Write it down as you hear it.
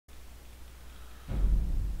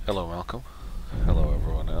Hello, Malcolm. Hello,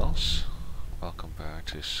 everyone else. Welcome back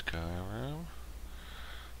to Skyrim.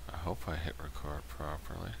 I hope I hit record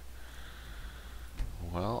properly.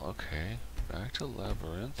 Well, okay. Back to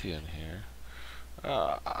Labyrinthian here.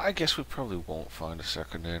 I guess we probably won't find a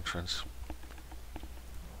second entrance.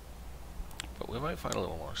 But we might find a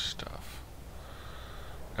little more stuff.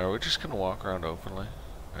 Now, are we just going to walk around openly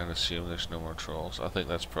and assume there's no more trolls? I think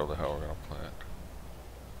that's probably how we're going to play it.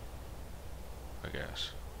 I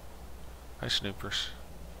guess. Hi, Snoopers.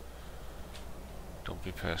 Don't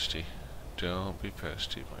be pesty. Don't be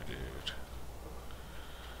pesty, my dude.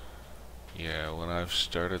 Yeah, when I've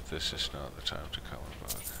started this is not the time to come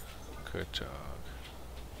back. Good dog.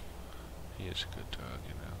 He is a good dog,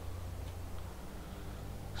 you know.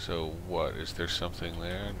 So what, is there something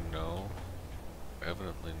there? No.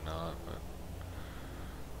 Evidently not, but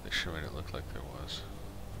they sure made it look like there was.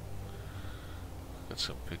 Got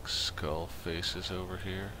some big skull faces over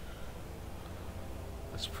here.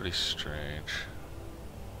 That's pretty strange.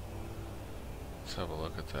 Let's have a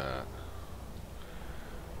look at that.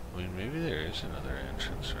 I mean, maybe there is another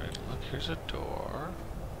entrance, right? Look, here's a door.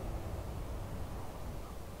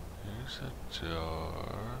 Here's a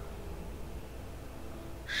door.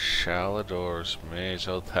 Shalador's Maze.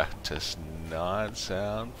 Oh, that does not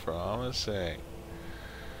sound promising.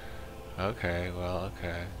 Okay, well,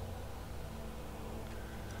 okay.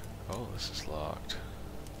 Oh, this is locked.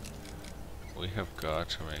 We have got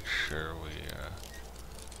to make sure we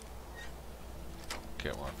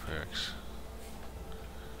get more picks.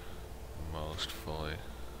 Most fully.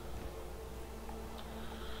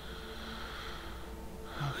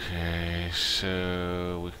 Okay,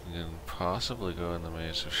 so we can possibly go in the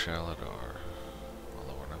Maze of Shalador.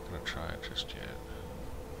 Although we're not going to try it just yet.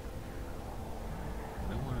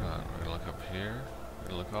 No, we're not. We're going to look up here. We're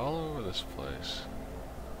going to look all over this place.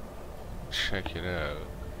 Check it out.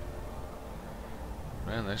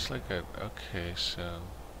 Man, there's like a... Okay, so...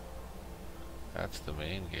 That's the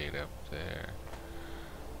main gate up there.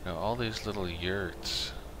 Now all these little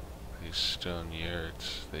yurts, these stone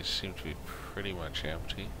yurts, they seem to be pretty much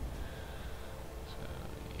empty. So,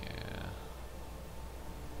 yeah.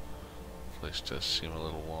 The place does seem a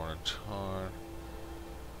little worn and torn.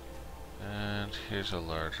 And here's a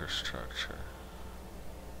larger structure,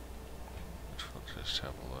 which we'll just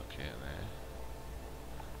have a look in, eh?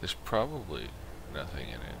 There's probably nothing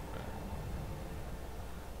in it, but...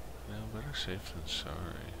 No, better safe than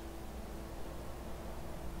sorry.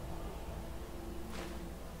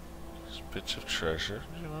 Just bits of treasure,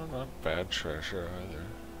 you know, not bad treasure either.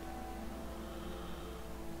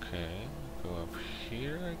 Okay, go up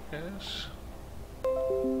here, I guess.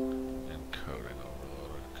 Encoding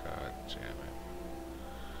overloaded, god damn it.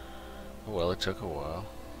 Oh, well, it took a while.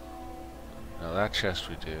 Now that chest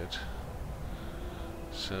we did.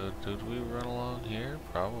 So, did we run along here?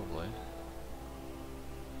 Probably.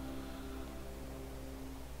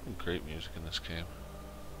 Great music in this game.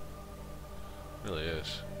 It really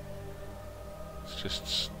is. It's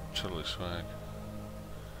just totally swag.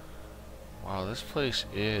 Wow, this place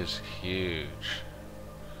is huge.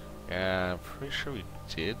 Yeah, I'm pretty sure we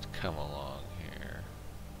did come along here.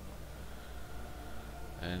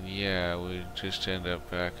 And yeah, we just end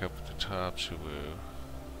up back up at the top, Subu.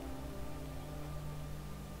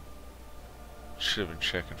 Should have been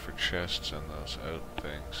checking for chests on those out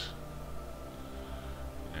things.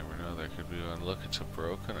 You never know, there could be one. Look, it's a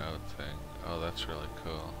broken out thing. Oh, that's really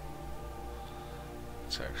cool.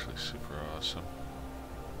 It's actually super awesome.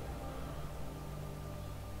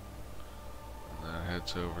 And that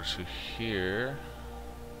heads over to here.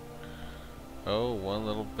 Oh, one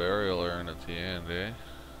little burial urn at the end, eh?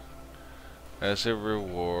 As a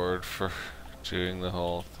reward for doing the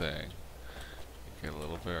whole thing. You get a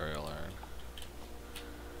little burial urn.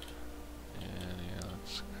 And yeah,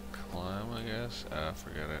 let's climb, I guess. Ah,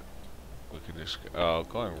 forget it. We could just go. Oh,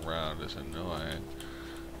 going around is annoying.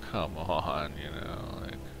 Come on, you know,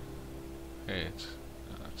 like, hey, it's,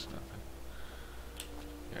 no, it's nothing.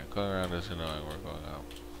 Yeah, going around is annoying. We're going up.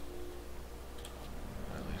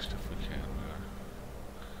 At least if we can, we are.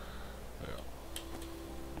 Well.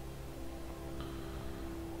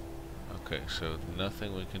 Okay, so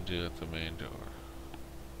nothing we can do at the main door.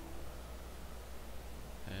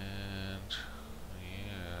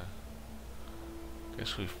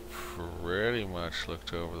 Guess we've pretty much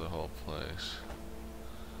looked over the whole place.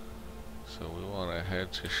 So we want to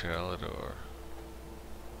head to Shalador.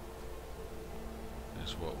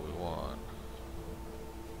 Is what we want.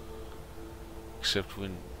 Except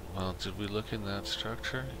when, well, did we look in that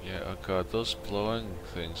structure? Yeah, oh god, those glowing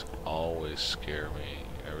things always scare me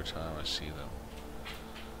every time I see them.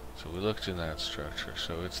 So we looked in that structure,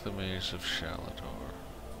 so it's the Maze of Shalador.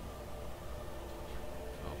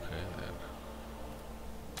 Okay then.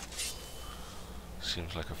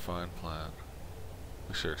 Seems like a fine plan.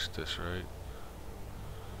 We searched this, right?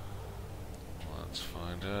 Let's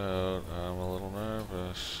find out. I'm a little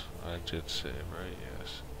nervous. I did save, right?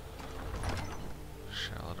 Yes.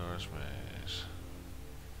 Shalador's Maze.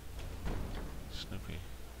 Snoopy.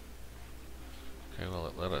 Okay, well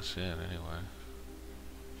it let us in anyway.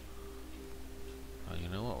 Well, you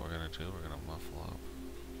know what we're gonna do? We're gonna muffle up.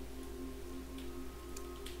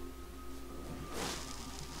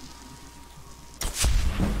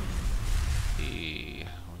 We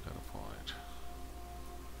got a point.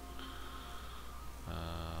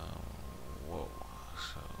 Whoa.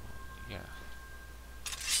 So, yeah.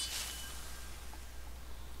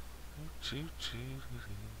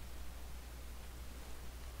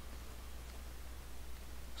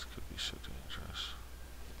 This could be so dangerous.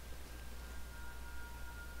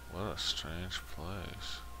 What a strange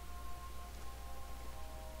place.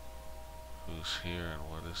 Who's here and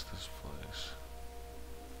what is this place?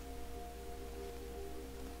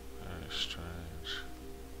 Very strange.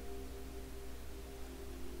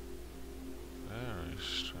 Very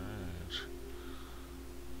strange.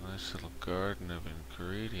 Nice little garden of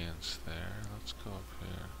ingredients there. Let's go up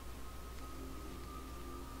here.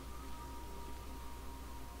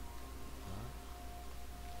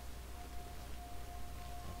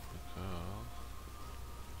 Up we go.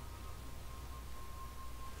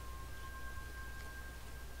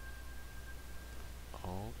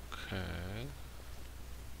 Okay.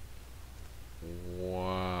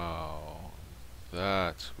 Wow.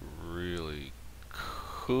 That's really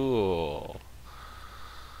cool.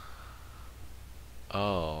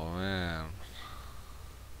 Oh man.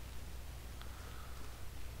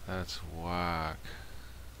 That's whack.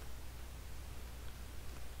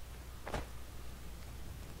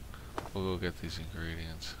 We'll go get these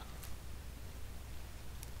ingredients.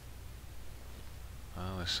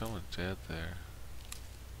 Oh, there's someone dead there.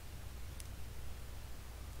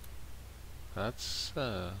 That's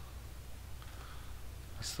the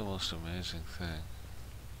most amazing thing.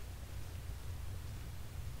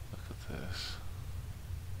 Look at this.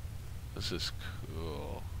 This is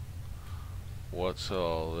cool. What's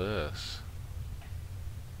all this?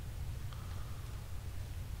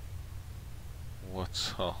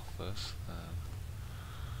 What's all this then?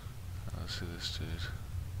 Let's see this dude.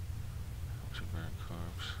 Empty burnt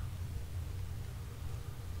corpse.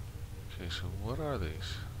 Okay, so what are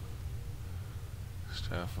these?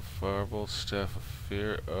 Staff of Firebolt, Staff of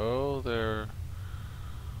Fear. Oh, they're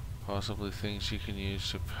possibly things you can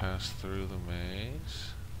use to pass through the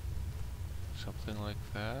maze. Something like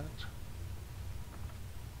that.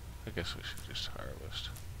 I guess we should just harvest.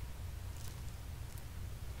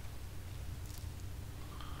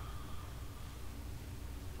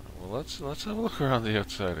 Well, let's have a look around the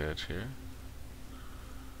outside edge here.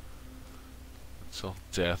 It's all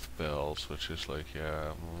death bells, which is like,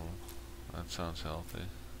 yeah, that sounds healthy.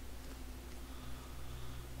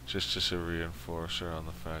 Just as a reinforcer on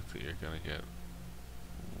the fact that you're gonna get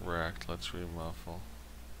wrecked. Let's remuffle.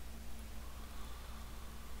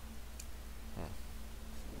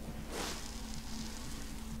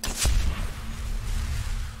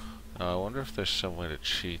 Now I wonder if there's some way to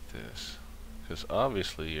cheat this. Because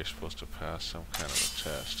obviously you're supposed to pass some kind of a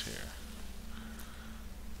test here.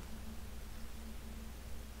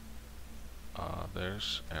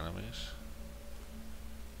 There's enemies.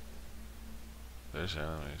 There's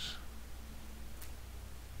enemies.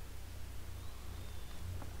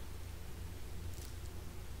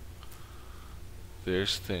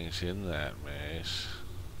 There's things in that maze.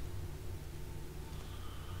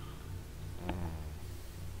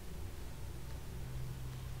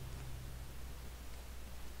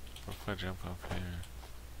 What if I jump up here?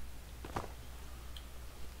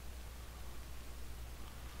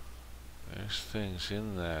 There's things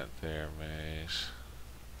in that there maze.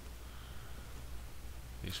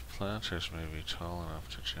 These planters may be tall enough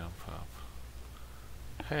to jump up.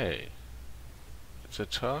 Hey! It's a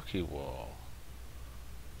talkie wall.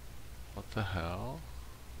 What the hell?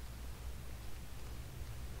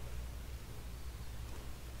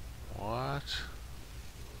 What?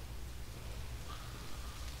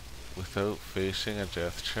 Without facing a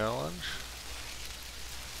death challenge?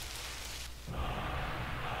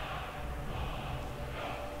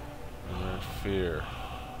 And then fear.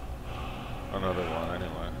 Another one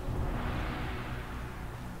anyway.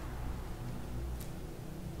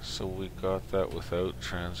 So we got that without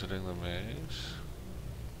transiting the maze?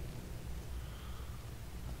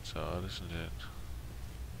 That's odd, isn't it?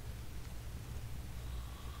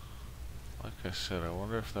 Like I said, I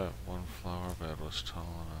wonder if that one flower bed was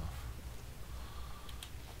tall enough.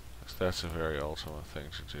 'Cause that's a very ultimate thing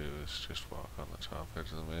to do, is just walk on the top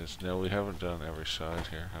edge of the maze. No, we haven't done every side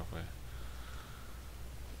here, have we?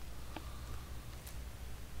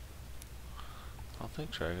 I don't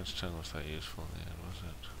think Dragon's Tongue was that useful in the end, was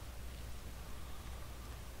it?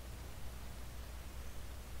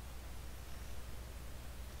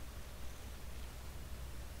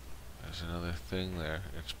 There's another thing there.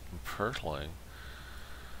 It's purtling.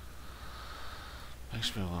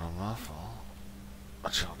 Makes me want to muffle.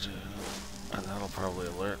 Which I'll do. And that'll probably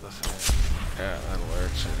alert the thing. Yeah, that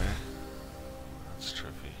alerts it, eh? That's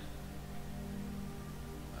trippy.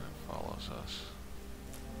 And it follows us.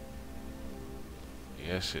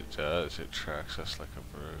 Yes, it does. It tracks us like a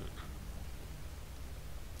brute.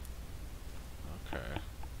 Okay.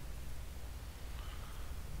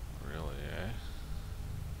 Really, eh?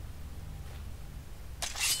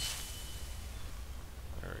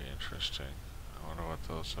 Very interesting. I wonder what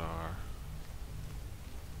those are.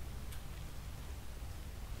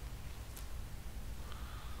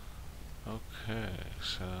 Okay,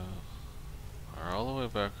 so we're all the way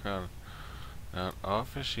back around. Now it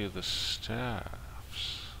offers you the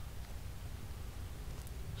staffs.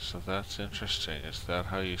 So that's interesting. Is that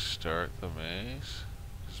how you start the maze?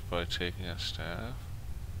 Just by taking a staff?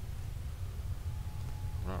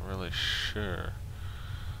 I'm not really sure.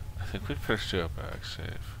 I think we'd better do a back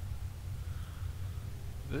save.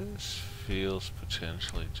 This feels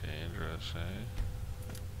potentially dangerous, eh?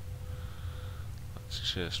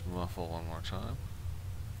 Let's just muffle one more time.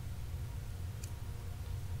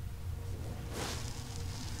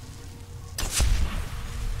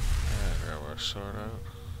 And grab our sword out.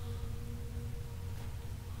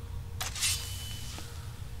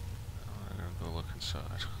 I'm gonna go look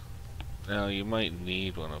inside. Now you might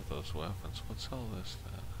need one of those weapons. What's all this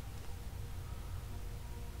then?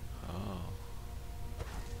 Oh.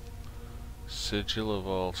 Sigil of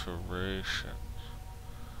Alteration.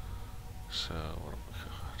 So, what have we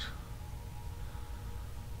got?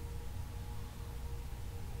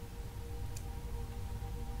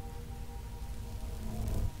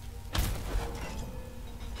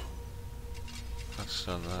 That's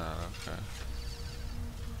done that, okay.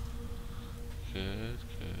 Good,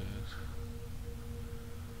 good.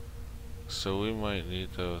 So we might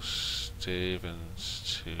need those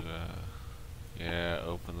stavens to, yeah,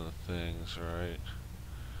 open the things, right?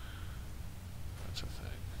 That's a thing.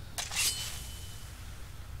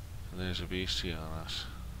 And there's a beastie on us.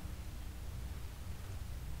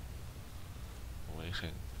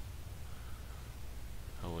 Waiting.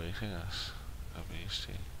 Awaiting us. A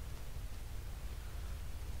beastie.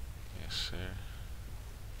 Yes, sir.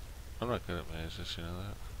 I'm not good at mazes, you know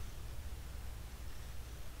that?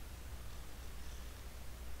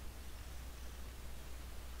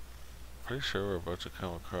 Pretty sure we're about to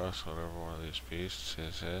come across whatever one of these beasts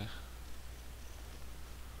is, eh?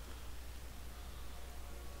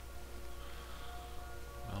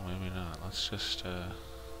 Well, maybe not. Let's just,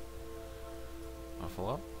 muffle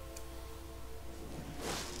up.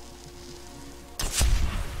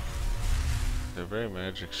 They're very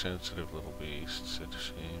magic sensitive little beasts, it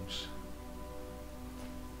seems.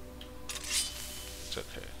 It's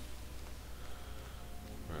okay.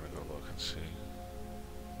 We're gonna go look and see.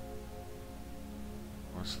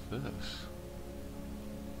 What's this?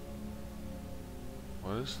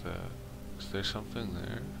 What is that? Is there something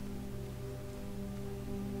there?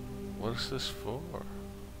 What is this for?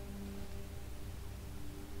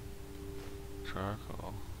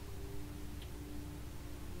 Charcoal.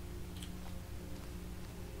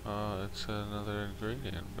 It's another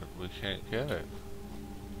ingredient, but we can't get it.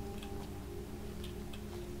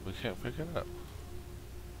 We can't pick it up.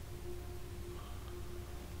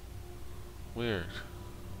 Weird.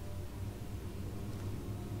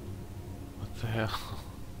 What the hell?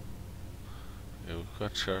 Yeah, we've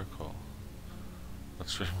got charcoal.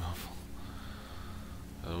 Let's remuffle.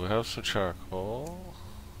 We have some charcoal.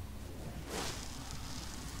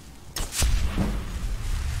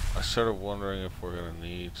 I started wondering if we're gonna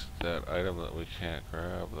need that item that we can't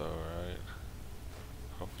grab though, right?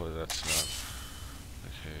 Hopefully that's not the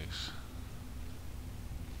case.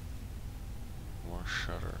 More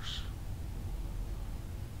shutters.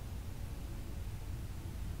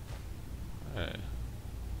 Hey.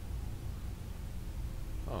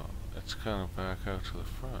 Oh, it's kind of back out to the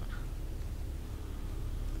front.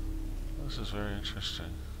 This is very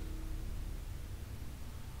interesting.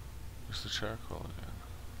 Where's the charcoal again?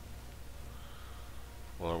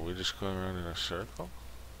 Well, are we just going around in a circle?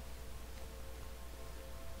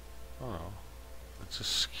 Oh no. It's a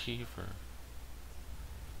skeever.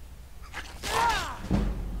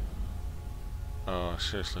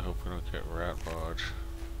 seriously hope we don't get rat bodge.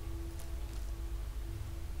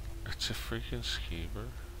 It's a freaking skeever.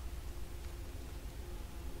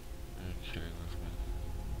 Are you kidding with me?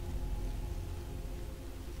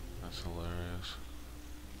 That's hilarious.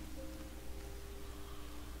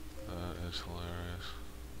 That is hilarious.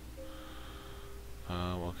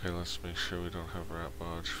 Okay, let's make sure we don't have rat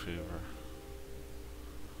bodge fever.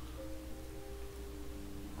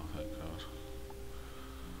 Oh, thank God.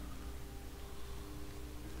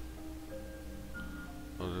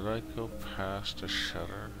 Oh, did I go past a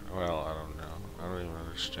shutter? Well, I don't know. I don't even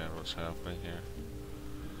understand what's happening here.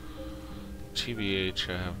 TBH,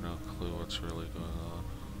 I have no clue what's really going on.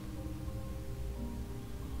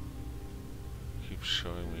 Keeps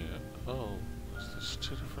showing me oh, is this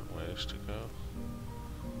 2 different ways to go?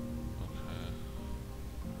 Okay.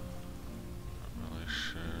 Not really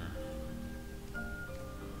sure.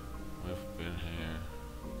 We've been here.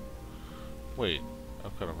 Wait,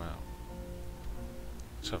 I've got a map.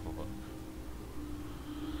 Let's have a look.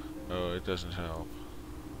 Oh, it doesn't help.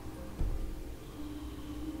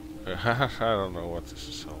 I don't know what this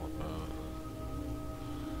is all about.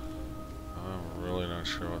 I'm really not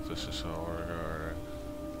sure what this is all regarding.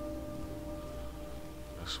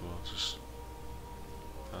 Guess we'll just...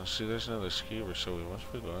 see, there's another skeever, so we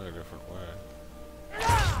must be going a different way.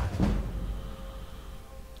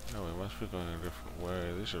 No, we must be going a different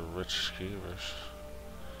way. These are rich skeevers.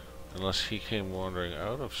 Unless he came wandering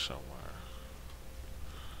out of somewhere.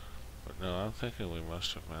 But no, I'm thinking we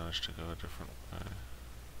must have managed to go a different way.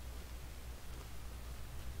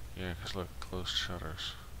 Yeah, because look, closed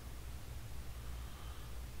shutters.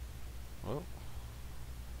 Well.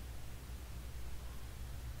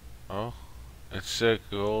 Oh, it said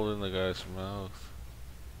gold in the guy's mouth.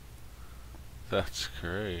 That's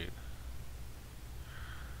great.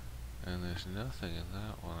 And there's nothing in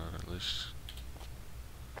that one, or at least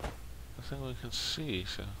nothing we can see,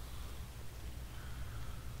 so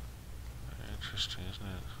very interesting, isn't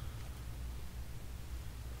it?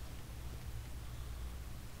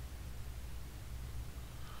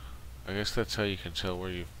 I guess that's how you can tell where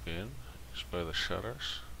you've been, just by the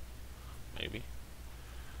shutters. Maybe.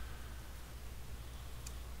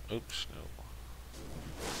 Oops, no.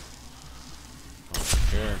 I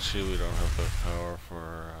guarantee we don't have the power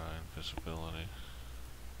for invisibility.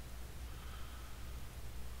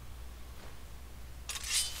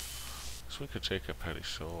 So we could take a petty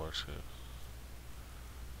soul or two.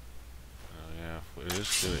 Oh yeah, it is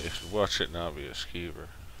good. Watch it not be a skeever.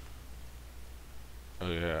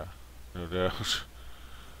 Oh yeah, no doubt.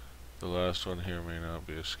 The last one here may not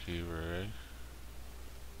be a skeever, eh?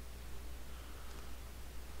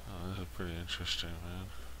 Oh, this is pretty interesting, man.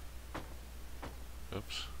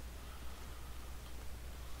 Oops.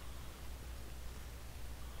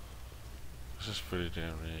 This is pretty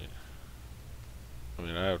damn neat. I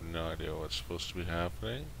mean, I have no idea what's supposed to be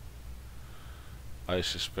happening. I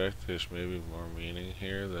suspect there's maybe more meaning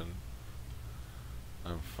here than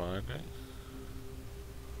I'm finding.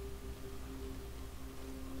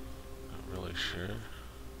 Not really sure.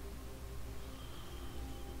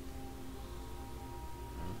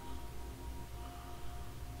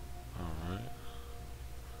 Alright.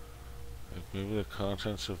 Like maybe the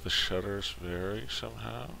contents of the shutters vary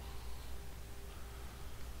somehow?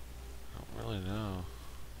 I don't really know.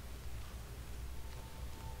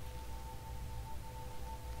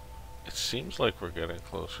 It seems like we're getting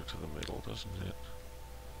closer to the middle, doesn't it?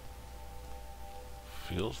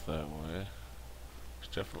 Feels that way.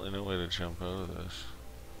 There's definitely no way to jump out of this.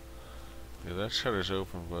 Yeah, that shutter's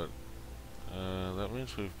open, but that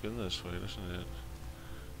means we've been this way, doesn't it?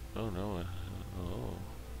 Oh no, oh.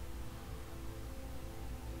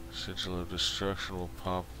 Sigil of Destruction will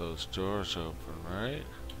pop those doors open, right?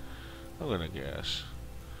 I'm gonna guess.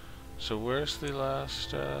 So where's the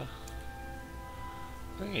last,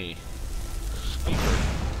 thingy? Skeever.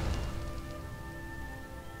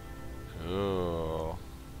 Cool.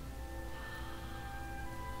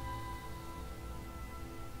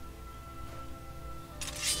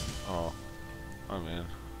 Oh, I'm in.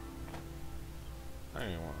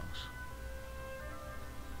 Hanging ones.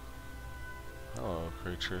 Hello,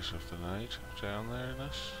 creatures of the night of down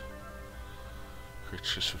there-ness.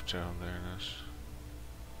 Creatures of down there-ness.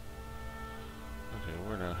 Okay,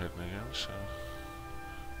 we're now hidden again, so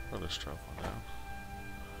let us drop one down.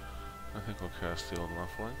 I think we'll cast the old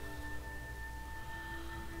muffling.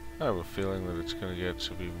 I have a feeling that it's going to get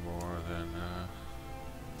to be more than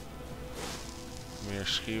mere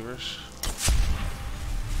skeevers.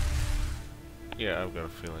 Yeah, I've got a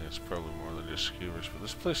feeling it's probably more than just skeevers, but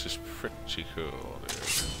this place is pretty cool,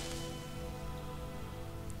 dude.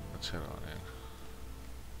 Let's head on in.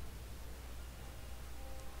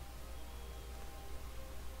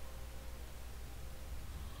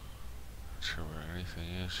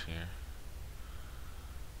 anything is here.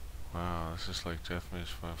 Wow, this is like Death Maze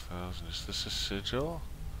 5000. Is this a sigil?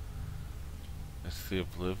 It's the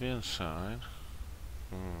Oblivion sign.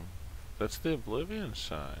 That's the Oblivion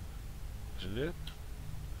sign, isn't it?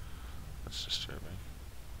 That's disturbing.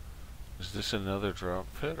 Is this another drop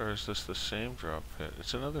pit, or is this the same drop pit?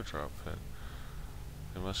 It's another drop pit.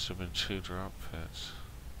 There must have been 2 drop pits.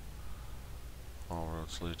 All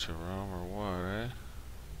roads lead to Rome, or what, eh?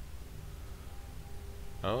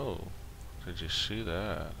 Oh, did you see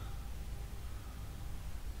that?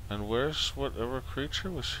 And where's whatever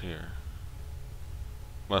creature was here?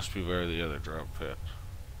 Must be where the other drop pit.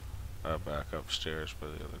 Back upstairs by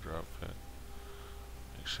the other drop pit.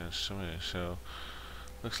 Makes sense to me. So,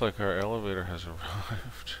 looks like our elevator has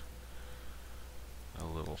arrived. A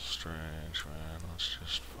little strange, man. Let's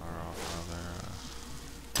just fire off another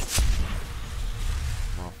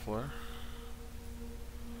muffler.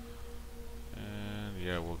 And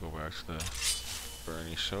yeah, we'll go back to the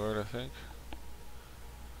Bernie sword, I think.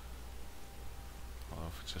 Well,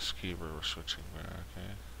 if it's a skeever, we're switching back,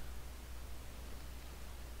 eh?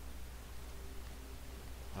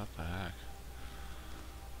 What the heck?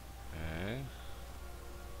 Okay.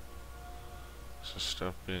 This is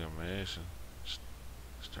stuff being amazing.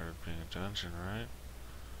 Started being a dungeon, right?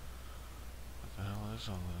 What the hell is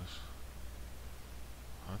all this?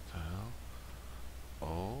 What the hell?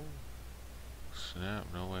 Oh, snap,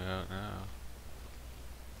 no way out now.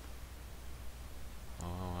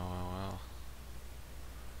 Oh, well.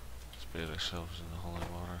 Let's bathe ourselves in the holy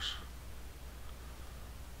waters.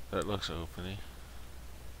 That looks openy.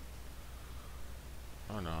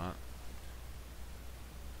 Or not.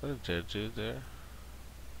 Is that a dead dude there?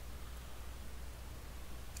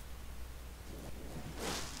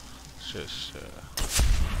 Just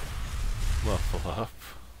muffle up.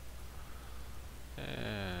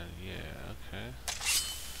 And yeah, okay.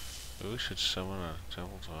 Maybe we should summon a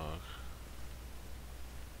devil dog.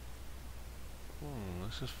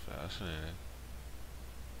 This is fascinating.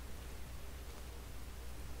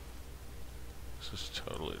 This is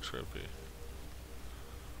totally trippy.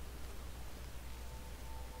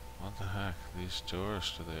 What the heck? These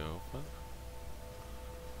doors, do they open?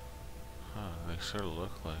 Huh, they sort of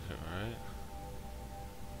look like it, right?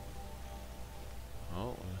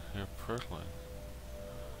 Oh, we hear purtling.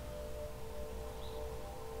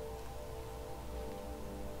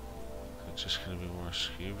 It's just gonna be more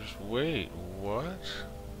skeevers. Wait, what?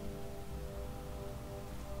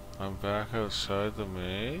 I'm back outside the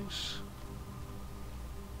maze?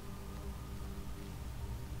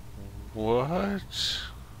 What?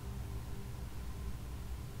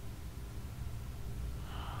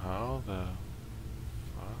 How the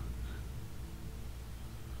fuck?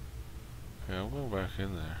 Okay, I'm going back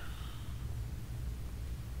in there.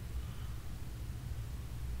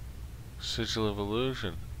 Sigil of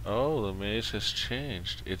Illusion. Oh, the maze has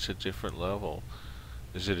changed. It's a different level.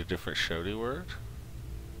 Is it a different shouty word?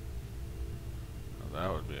 Oh,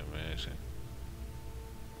 that would be amazing.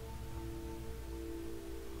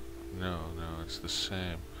 No, it's the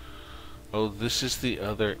same. Oh, this is the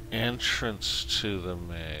other entrance to the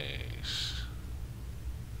maze.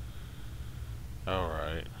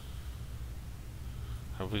 Alright.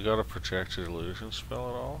 Have we got a projected illusion spell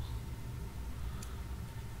at all?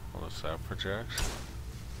 What does that project?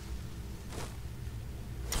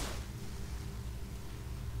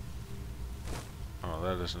 Oh,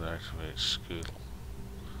 that doesn't activate Scootle.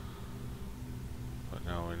 But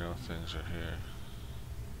now we know things are here.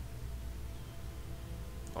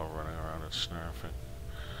 All running around and snarfing.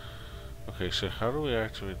 Okay, so how do we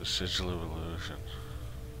activate the Sigil of Illusion?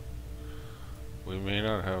 We may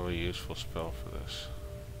not have a useful spell for this.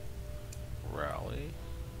 Rally?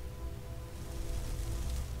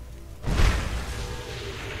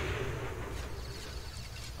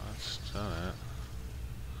 That's done it.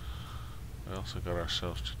 We also got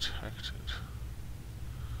ourselves detected.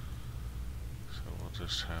 So we'll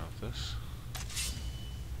just have this.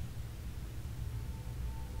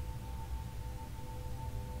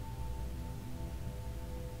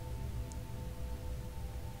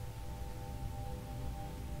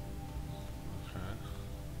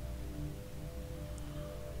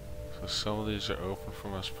 So some of these are open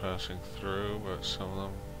from us passing through, but some of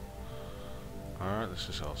them aren't. This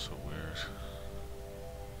is also weird.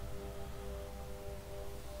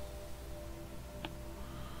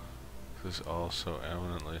 This is also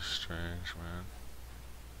eminently strange, man.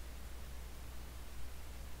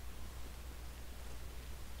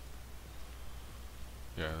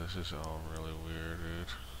 Yeah, this is all really weird,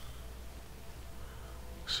 dude.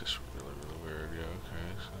 This is really weird. Yeah,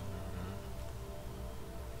 okay. So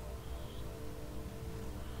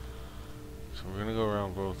So we're gonna go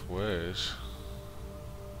around both ways.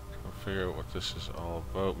 Trying to figure out what this is all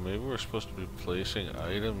about. Maybe we're supposed to be placing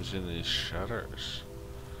items in these shutters.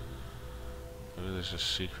 Maybe there's a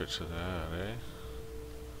secret to that, eh?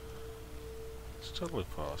 It's totally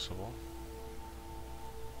possible.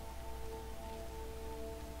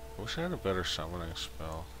 I wish I had a better summoning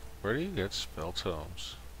spell. Where do you get spell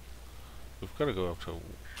tomes? We've got to go up to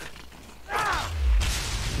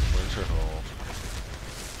Winterhold.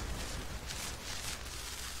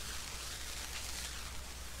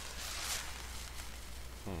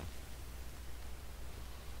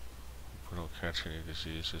 We don't catch any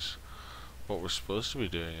diseases. What we're supposed to be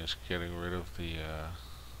doing is getting rid of the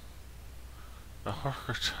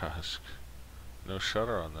horror tusk. No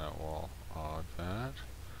shutter on that wall. Odd that.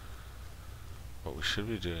 What we should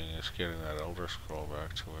be doing is getting that Elder Scroll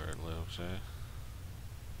back to where it lives, eh?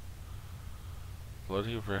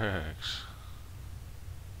 Bloody rags.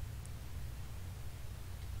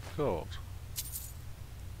 Gold.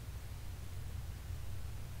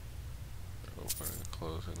 Opening and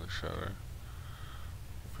closing the shutter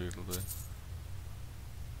repeatedly.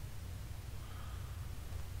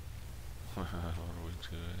 What are we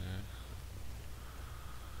doing, eh?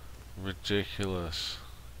 Ridiculous.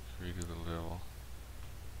 Greedy the devil.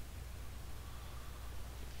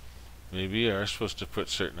 Maybe you are supposed to put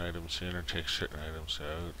certain items in or take certain items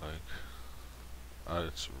out, like...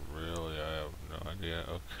 it's really, I have no idea.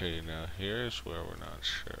 Okay, now here's where we're not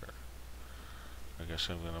sure. I guess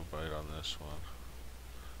I'm gonna bite on this one.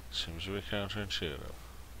 Seems to be counterintuitive.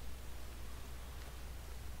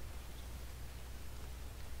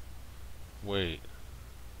 Wait.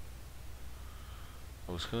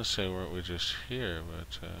 I was gonna say, weren't we just here,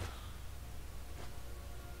 but,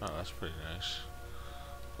 oh, that's pretty nice.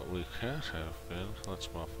 But we can't have been. Let's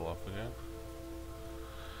muffle up again.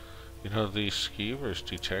 You know, these skeevers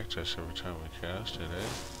detect us every time we cast it, eh?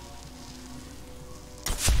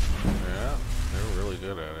 Yeah, they're really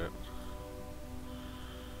good at it.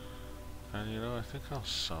 And you know, I think I'll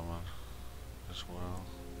summon as well.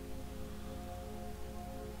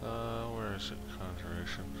 Where is it?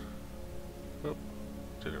 Conjuration. Oop,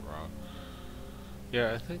 did it wrong.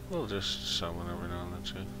 Yeah, I think we'll just summon every now and then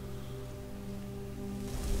too.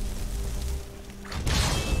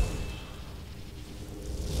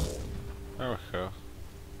 There we go.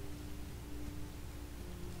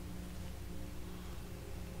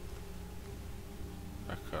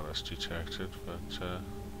 That got us detected, but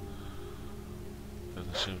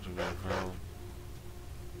doesn't seem to be a problem.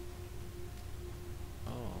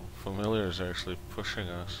 Oh, Familiar is actually pushing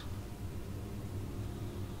us.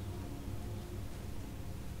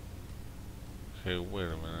 Okay, wait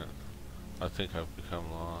a minute. I think I've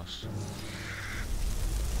become lost.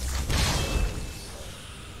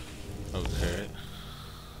 Okay.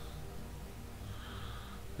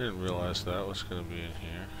 Didn't realize that was going to be in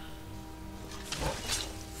here.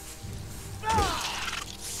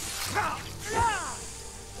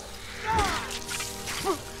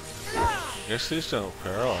 Guess these don't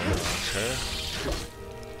paralyze much, eh?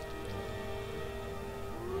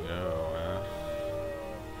 Yo, man.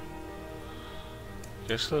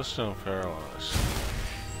 Guess those don't paralyze.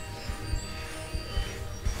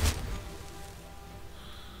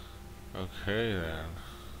 Okay then.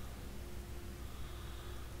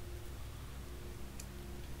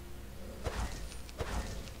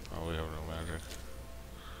 Oh, we have no magic.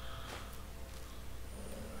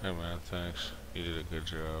 Hey man, thanks. You did a good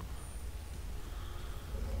job.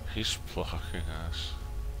 He's blocking us.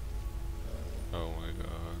 Oh my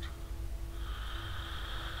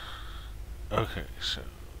god. Okay, so...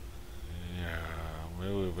 yeah,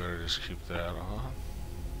 maybe we better just keep that on.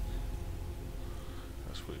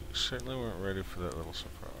 Because we certainly weren't ready for that little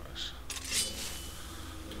surprise.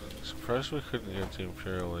 Surprised we couldn't get the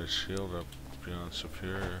Imperial Age shield up beyond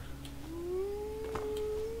Superior.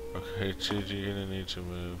 Okay, Tid, you're gonna need to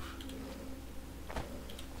move.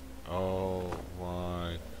 Oh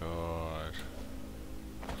my god.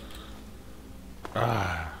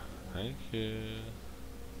 Ah, thank you.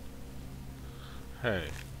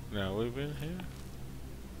 Hey, now we've been here?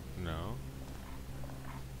 No.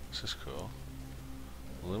 This is cool.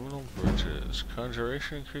 Liminal bridges.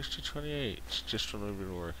 Conjuration increased to 28. It's just when we've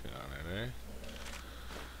been working on it, eh?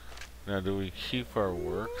 Now, do we keep our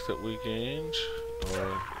work that we gained?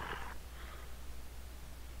 Or...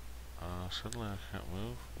 suddenly I can't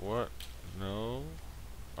move. What? No.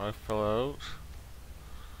 I fell out.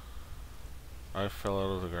 I fell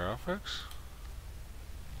out of the graphics?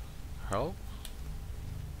 Help?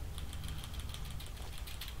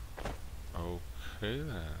 Okay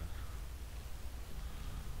then.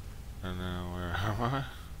 And now where am I?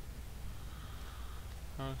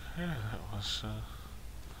 Okay, that was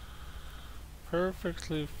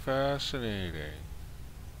perfectly fascinating.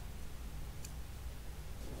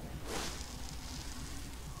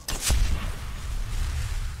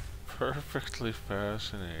 Perfectly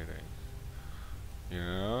fascinating. You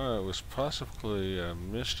know, it was possibly a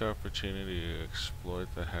missed opportunity to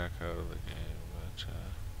exploit the heck out of the game, but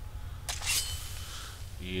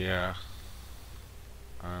yeah,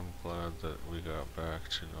 I'm glad that we got back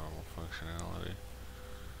to normal functionality.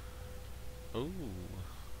 Ooh,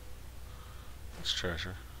 that's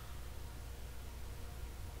treasure.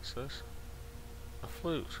 What's this? A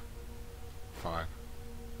flute. Fine.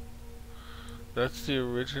 That's the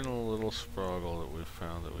original little Sproggle that we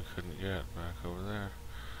found that we couldn't get back over there.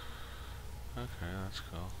 Okay, that's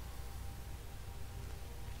cool.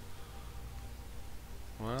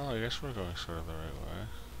 Well, I guess we're going sort of the right way.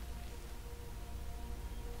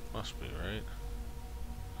 Must be, right?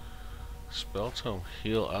 Spell tome,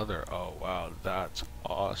 heal other. Oh wow, that's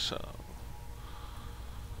awesome.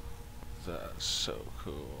 That's so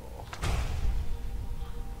cool.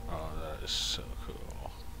 Oh, that is so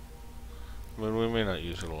cool. I mean, we may not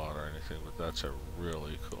use it a lot or anything, but that's a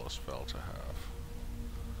really cool spell to have.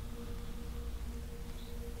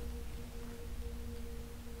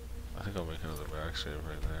 I think I'll make another back save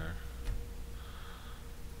right there.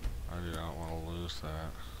 I do not want to lose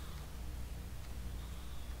that.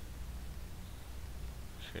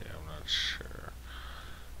 Okay, I'm not sure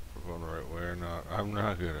if we're going the right way or not. I'm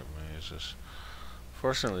not good at mazes.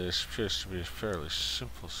 Fortunately, this appears to be a fairly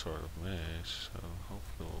simple sort of maze, so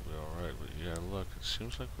hopefully we'll be alright. But yeah, look, it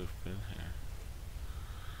seems like we've been here.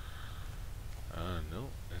 No,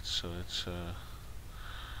 it's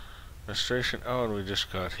restoration. Oh, and we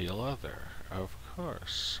just got heal other, of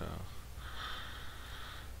course. So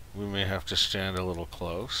we may have to stand a little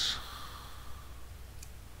close.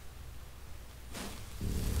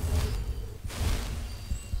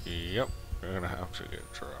 Yep, we're gonna have to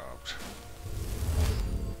get dropped.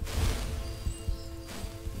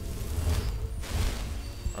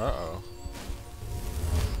 Uh-oh.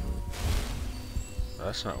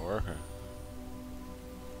 That's not working.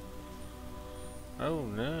 Oh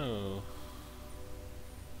no.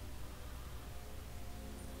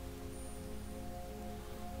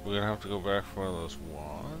 We're gonna have to go back for one of those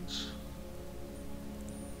wands?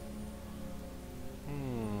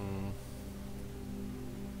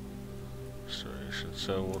 Restoration.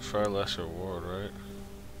 So we'll try lesser ward, right?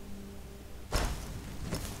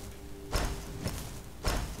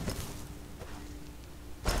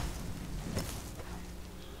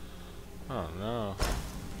 Oh no.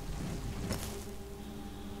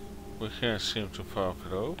 We can't seem to pop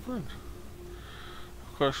it open.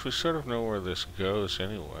 Of course, we sort of know where this goes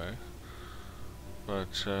anyway.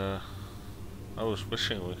 But, I was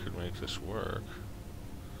wishing we could make this work.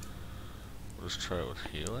 Let's try it with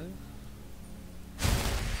healing.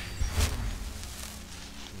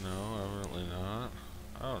 No, evidently not.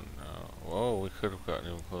 Oh no. Whoa, we could have gotten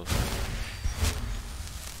even closer.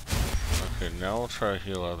 Okay, now we'll try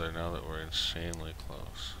heal other now that we're insanely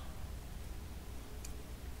close.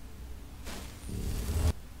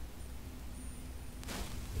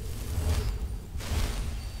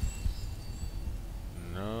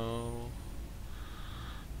 No.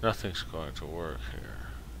 Nothing's going to work here.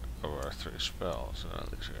 Of our 3 spells, none of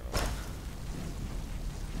these are going to work.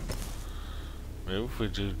 Maybe if we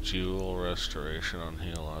do dual restoration on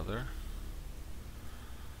heal other.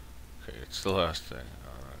 Okay, it's the last thing.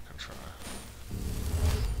 I can try.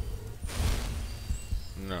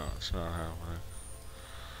 No, it's not happening.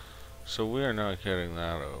 So we are not getting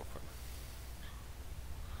that open.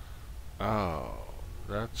 Oh,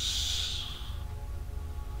 that's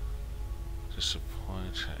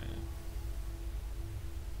disappointing.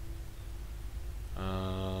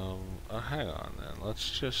 Hang on then. Let's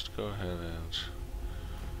just go ahead and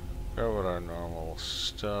grab out our normal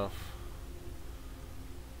stuff.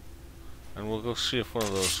 And we'll go see if one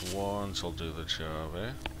of those wands will do the job,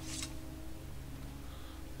 eh?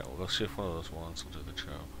 Yeah, we'll go see if one of those wands will do the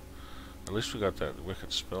job. At least we got that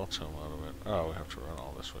wicked spell tome out of it. Oh, we have to run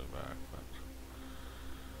all this way back, but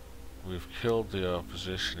we've killed the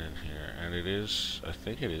opposition in here, and it is, I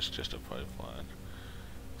think it is just a pipeline.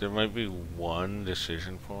 There might be one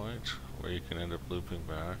decision point where you can end up looping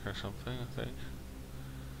back or something, I think.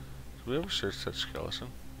 Did we ever search that skeleton?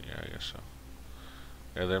 Yeah, I guess so.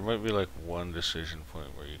 Yeah, there might be like one decision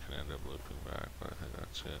point where you can end up looping back, but I think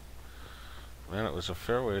that's it. Man, it was a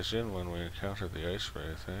fair ways in when we encountered the ice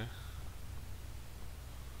wraith, eh?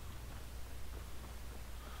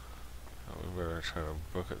 Oh, we better try to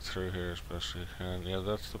book it through here as best we can. Yeah,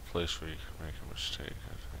 that's the place where you can make a mistake,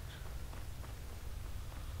 I think.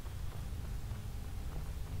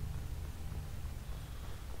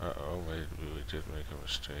 we did make a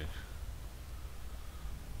mistake.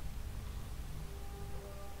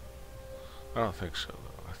 I don't think so,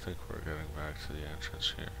 though. I think we're getting back to the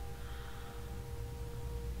entrance here.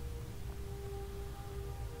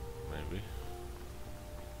 Maybe.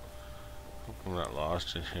 Hope I'm not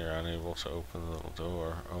lost in here, unable to open the little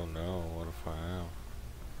door. Oh no, what if I am?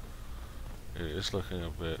 It is looking a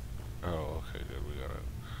bit... Oh, okay, good, we got it.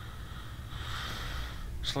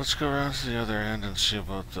 So let's go around to the other end and see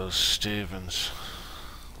about those Stevens.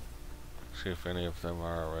 See if any of them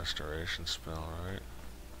are a restoration spell, right?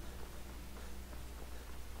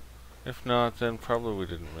 If not, then probably we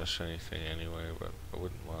didn't miss anything anyway, but I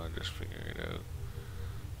wouldn't mind just figuring it out.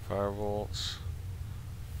 Firebolts,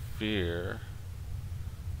 fear,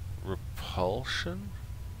 repulsion?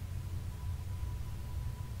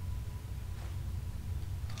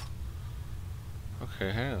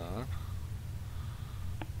 Okay, hang on.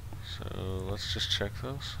 So let's just check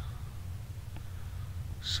those.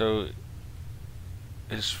 So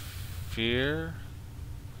is fear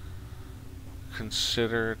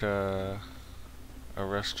considered a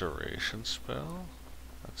restoration spell?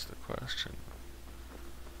 That's the question.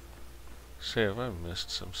 Say, have I missed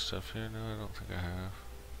some stuff here? No, I don't think I have.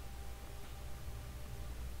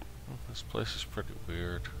 Well, this place is pretty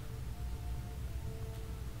weird.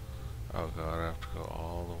 Oh god, I have to go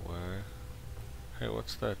all the way. Hey,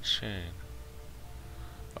 what's that chain?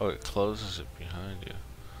 Oh, it closes it behind you.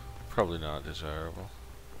 Probably not desirable.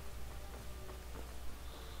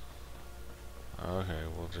 Okay,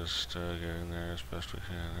 we'll just get in there as best we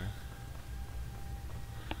can,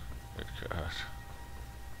 eh? Good God.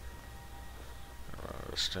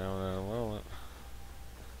 Stamina in a moment.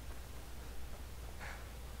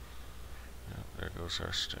 Yep, there goes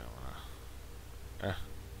our stamina. Eh.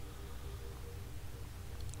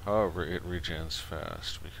 However, it regens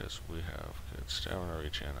fast because we have good stamina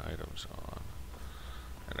regen items on.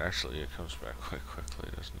 And actually, it comes back quite quickly,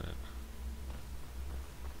 doesn't it?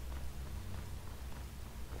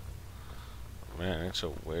 Man, it's a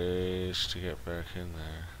ways to get back in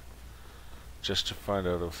there. Just to find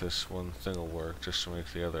out if this one thing will work, just to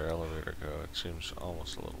make the other elevator go. It seems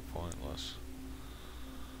almost a little pointless.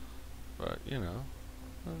 But, you know,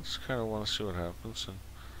 I just kind of want to see what happens. And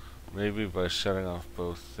maybe by setting off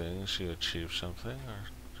both things, you achieve something, or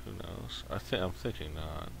who knows? I'm thinking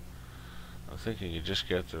not. I'm thinking you just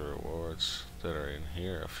get the rewards that are in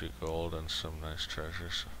here, a few gold and some nice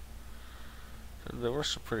treasures. There were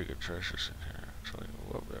some pretty good treasures in here, actually.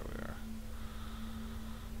 Whoa, there we are.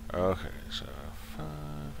 Okay, so 5,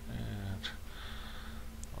 and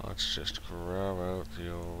let's just grab out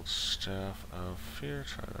the old Staff of Fear.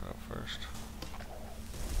 Try that out first.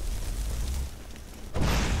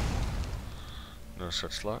 No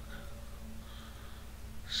such luck.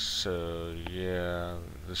 So, yeah,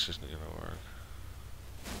 this isn't gonna work.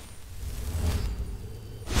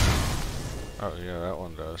 Oh, yeah, that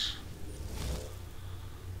one does.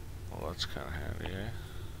 Well, that's kind of handy, eh?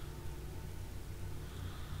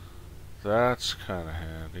 That's kind of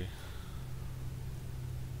handy.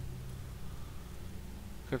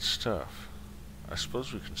 Good stuff. I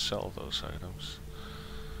suppose we can sell those items.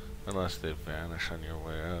 Unless they vanish on your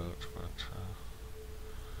way out, but...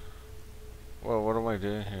 Well, what am I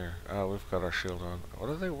doing here? Oh, we've got our shield on.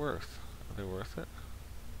 What are they worth? Are they worth it?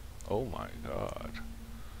 Oh my god.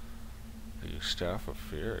 The Staff of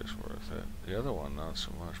Fear is worth it. The other one, not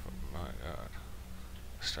so much, but my god.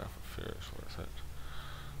 The Staff of Fear is worth it.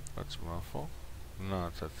 Let's muffle.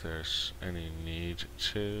 Not that there's any need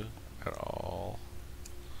to at all.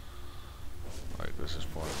 Like, this is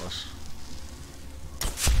pointless.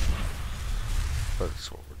 But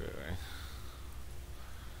it's what we're doing.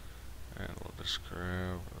 And we'll just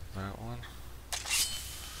grab that one.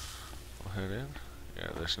 We'll head in.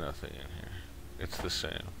 Yeah, there's nothing in here. It's the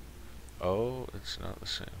same. Oh, it's not the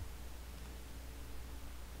same.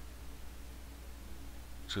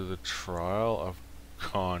 To the Trial of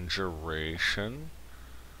Conjuration.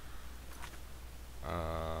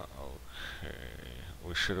 Okay.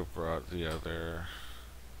 We should have brought the other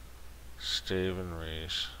Stave and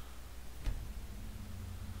Race.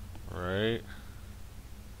 Right?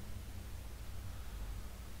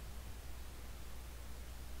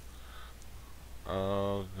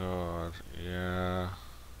 Oh god, yeah.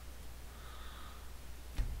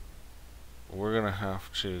 We're gonna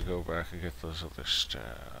have to go back and get those other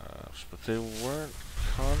staffs. But they weren't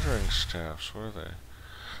conjuring staffs, were they?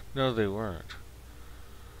 No, they weren't.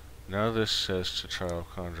 Now this says to Trial of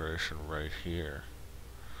Conjuration right here.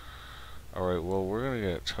 Alright, well we're gonna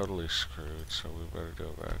get totally screwed, so we better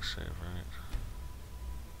go back save, right?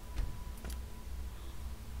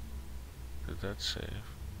 Did that save?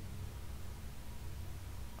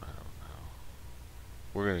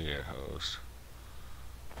 We're gonna get hosed.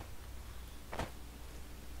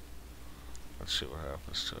 Let's see what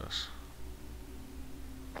happens to us.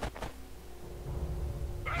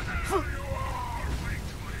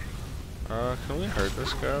 Can we hurt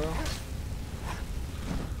this guy though?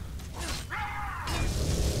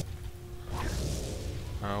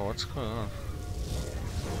 What's going on?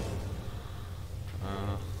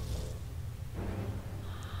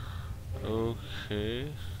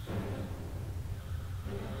 Okay.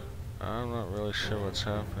 I'm not really sure what's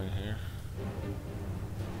happening here.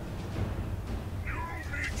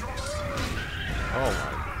 Oh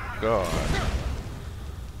my god.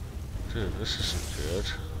 Dude, this isn't good.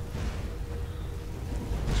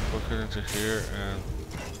 Let's book it into here and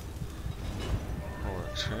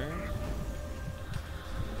chain.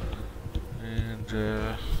 And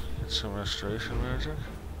get some restoration magic.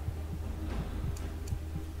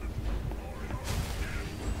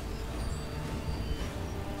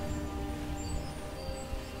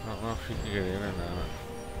 I don't know if you can get in or not.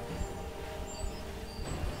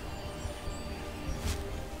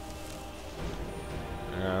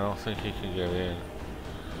 Yeah, I don't think he can get in.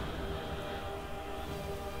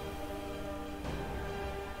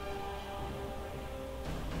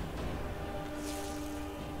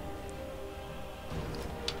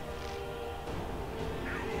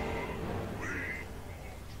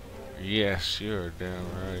 Yes, you're damn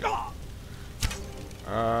right.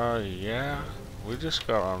 Yeah. We just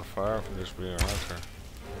got on fire from just being around her.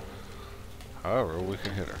 However, we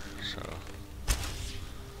can hit her, so.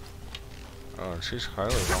 Oh, and she's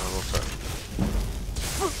highly vulnerable to.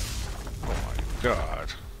 Oh my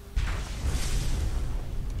god.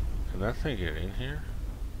 Can that thing get in here?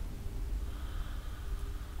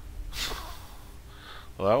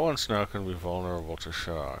 Well, that one's not going to be vulnerable to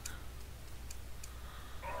shock.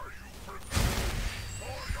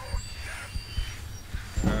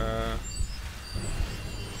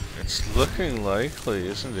 It's looking likely,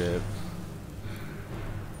 isn't it?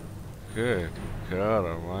 Good God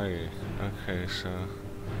almighty. Okay, so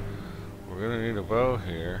we're gonna need a bow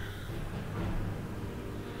here.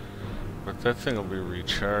 But that thing will be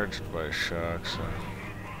recharged by shock, so.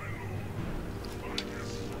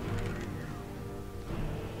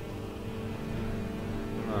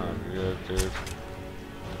 Not good, dude.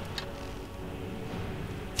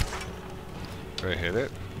 Did I hit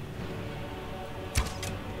it?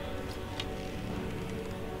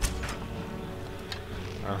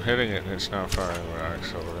 I'm hitting it and it's not firing back,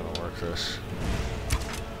 so we're gonna work this.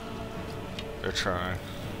 They're trying.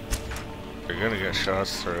 They're gonna get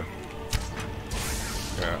shots through.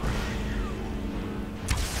 Yeah.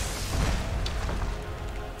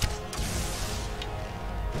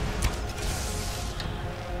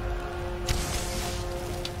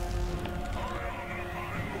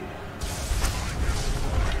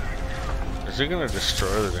 Is he gonna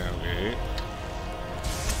destroy the damn gate?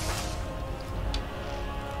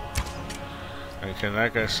 And can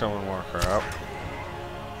that guy summon more crap?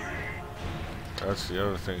 That's the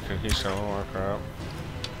other thing. Can he summon more crap?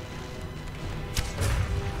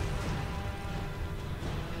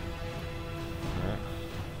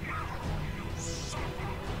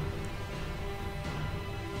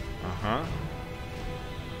 Uh-huh.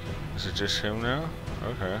 Is it just him now?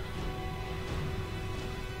 Okay.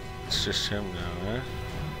 It's just him now, eh?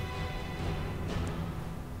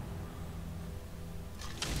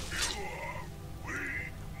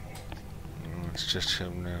 It's just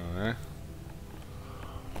him now, eh?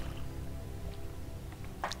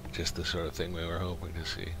 Just the sort of thing we were hoping to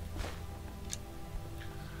see.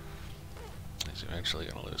 He's eventually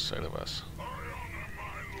gonna lose sight of us.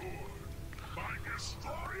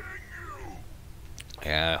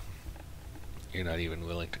 Yeah. You're not even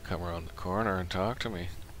willing to come around the corner and talk to me.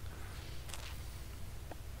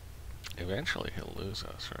 Eventually he'll lose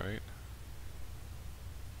us, right?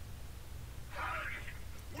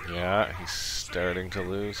 Yeah, he's starting to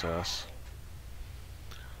lose us.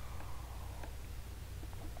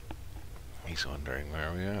 He's wondering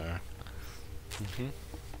where we are.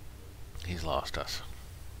 He's lost us.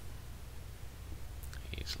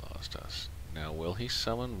 He's lost us. Now, will he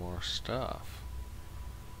summon more stuff?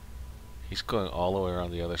 He's going all the way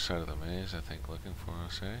around the other side of the maze, I think, looking for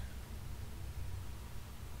us, eh?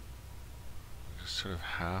 Just sort of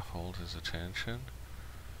half hold his attention.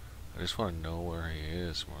 I just want to know where he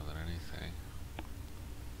is more than anything.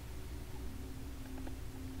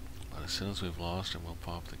 But as soon as we've lost him, we'll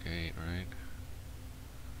pop the gate, right?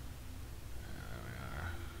 Yeah,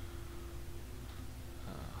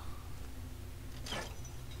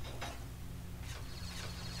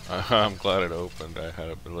 there we are. I'm glad it opened. I had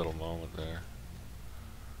a little moment there.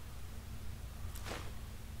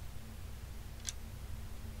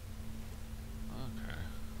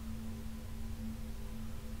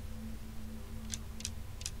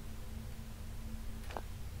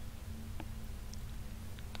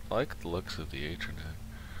 I like the looks of the Atronaut.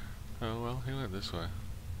 Oh well, he went this way.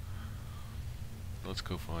 Let's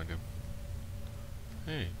go find him.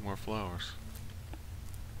 Hey, more flowers.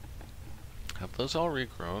 Have those all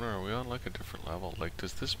regrown, or are we on like a different level? Like,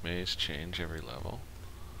 does this maze change every level?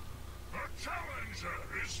 The challenger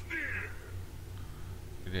is near.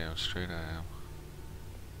 You're damn straight I am.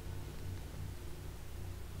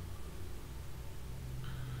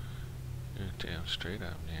 You're damn straight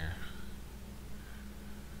I'm near.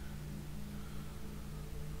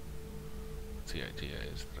 The idea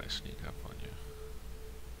is that I sneak up on you.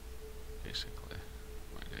 Basically,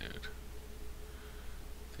 my dude.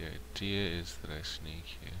 The idea is that I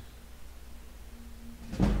sneak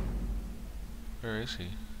you. Where is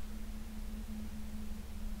he?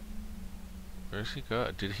 Where's he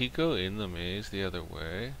go? Did he go in the maze the other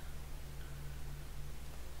way?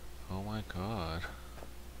 Oh my god.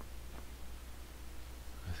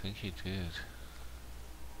 I think he did.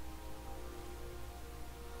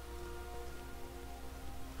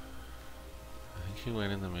 I think he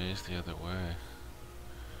went in the maze the other way.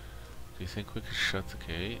 Do you think we could shut the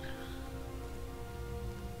gate?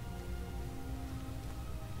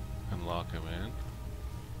 And lock him in?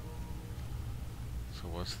 So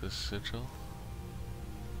what's this sigil?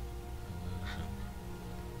 Illusion.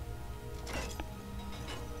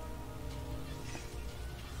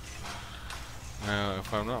 Now,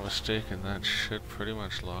 if I'm not mistaken, that should pretty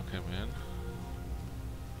much lock him in.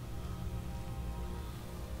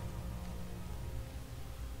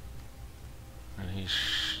 And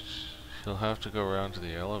he'll have to go around to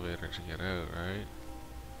the elevator to get out, right?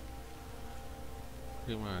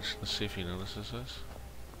 Pretty much. Let's see if he notices us.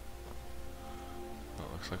 Well,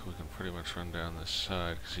 it looks like we can pretty much run down this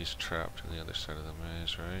side because he's trapped on the other side of the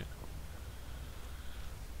maze, right?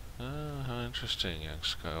 Oh, how interesting, young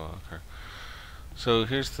Skywalker. So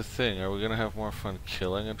here's the thing, are we going to have more fun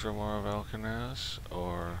killing a Dromora of Alcanaz,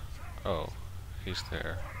 or... Oh, he's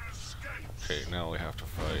there. Okay, now we have to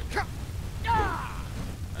fight.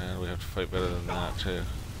 And we have to fight better than that, too.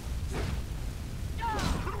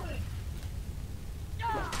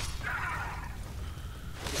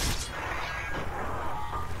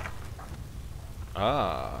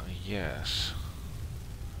 Ah, yes.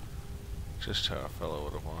 Just how a fellow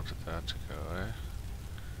would have wanted that to go, eh?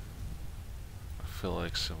 I feel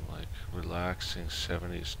like some, like, relaxing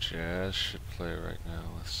 70s jazz should play right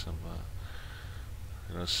now with some,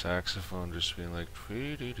 you know, saxophone just being like,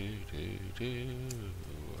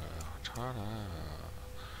 ta-da.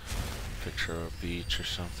 Picture of a beach or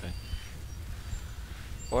something.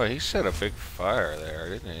 Boy, he set a big fire there,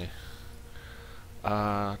 didn't he?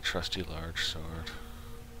 Ah, trusty large sword.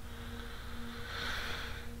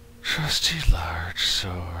 Trusty large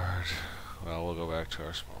sword. Well, we'll go back to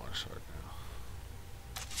our smaller sword now.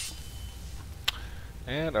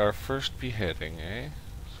 And our first beheading, eh?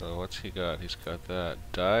 So what's he got? He's got that.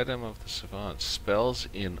 Diadem of the Savant. Spells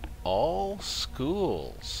in all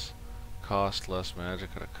schools cost less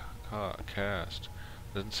magicka to cast.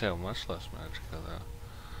 Doesn't say how much less magicka though.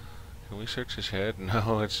 Can we search his head?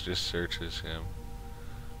 No, it just searches him.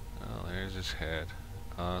 Oh, there's his head.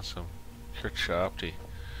 Awesome. Kerchopti.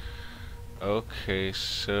 Okay,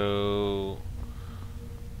 so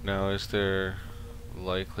now is there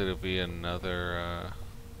likely to be another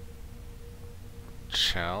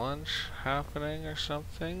challenge happening or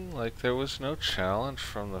something? Like, there was no challenge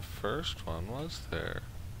from the first one, was there?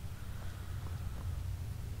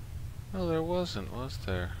 No, there wasn't, was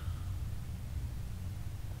there?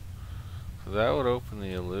 So that would open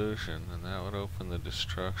the illusion, and that would open the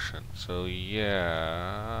destruction. So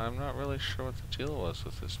yeah, I'm not really sure what the deal was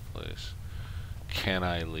with this place. Can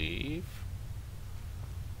I leave?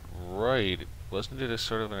 Right, wasn't it a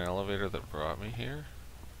sort of an elevator that brought me here?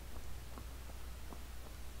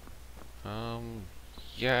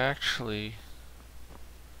 Yeah, actually,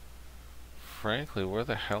 frankly, where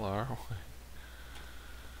the hell are we?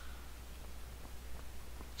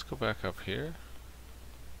 Let's go back up here.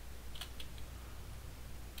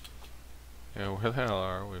 Yeah, where the hell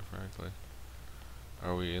are we, frankly?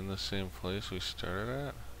 Are we in the same place we started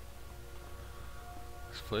at?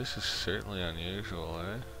 This place is certainly unusual,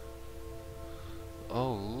 eh?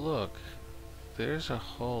 Oh, look! There's a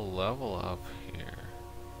whole level up here.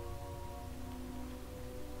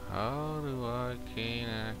 How do I gain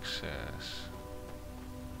access?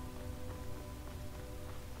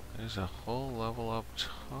 There's a whole level up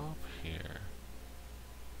top here.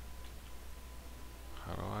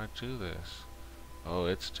 How do I do this? Oh,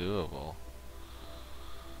 it's doable.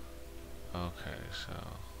 Okay, so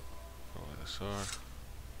go with the sword.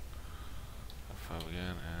 F5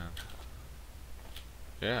 again, and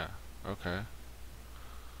yeah, okay.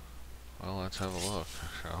 Well, let's have a look,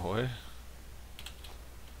 shall we?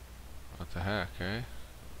 What the heck, eh?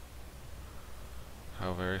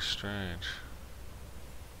 How very strange.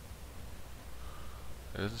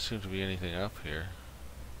 There doesn't seem to be anything up here.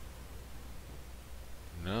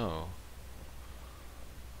 No.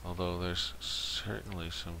 Although there's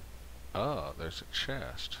certainly some... Oh, there's a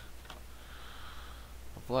chest.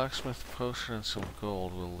 A blacksmith potion and some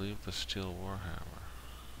gold will leave the steel warhammer.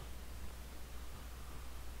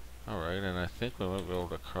 Alright, and I think we might be able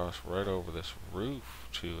to cross right over this roof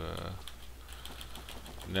to,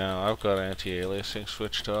 Now, I've got anti-aliasing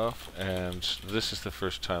switched off, and this is the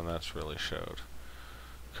first time that's really showed.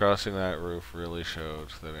 Crossing that roof really showed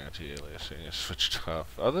that anti-aliasing is switched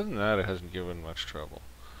off. Other than that, it hasn't given much trouble.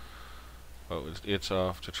 But it's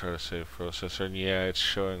off to try to save processor, and yeah, it's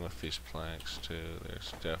showing with these planks too.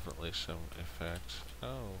 There's definitely some effects.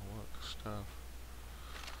 Oh, look, stuff.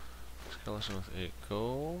 Skeleton with 8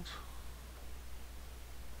 gold.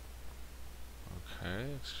 Okay,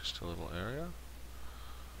 it's just a little area.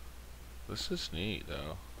 This is neat,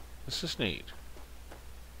 though. This is neat.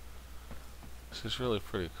 This is really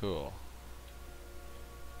pretty cool.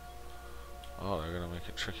 Oh, they're gonna make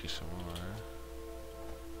it tricky some more, eh?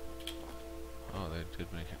 Oh, they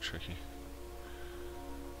did make it tricky.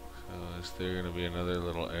 So, is there gonna be another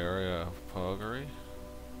little area of poggery?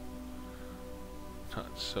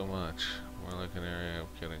 Not so much. More like an area of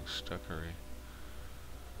getting stuckery.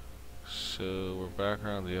 So, we're back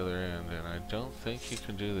around the other end, and I don't think you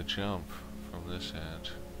can do the jump from this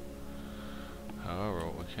end. However,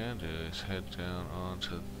 what we can do is head down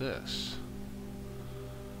onto this.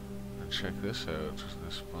 And check this out,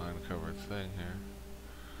 this vine-covered thing here.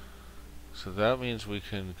 So that means we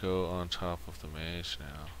can go on top of the maze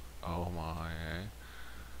now. Oh my, eh?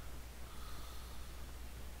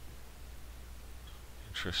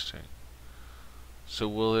 Interesting. So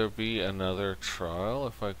will there be another trial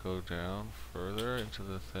if I go down further into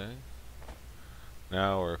the thing?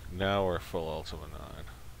 Now we're full Ultima 9.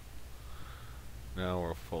 Now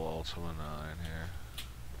we're full Ultima 9 here.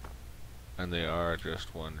 And they are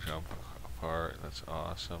just one jump apart. That's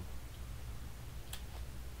awesome.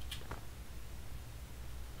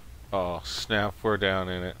 Oh, snap, we're down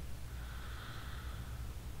in it.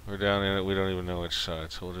 We're down in it, we don't even know which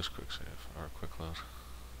side, so we'll just quick save, or quick load.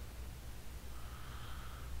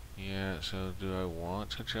 Yeah, so do I want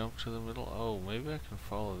to jump to the middle? Oh, maybe I can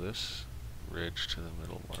follow this ridge to the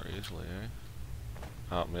middle more easily, eh?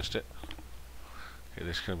 Oh, missed it. Okay,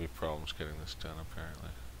 there's gonna be problems getting this done,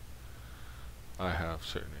 apparently. I have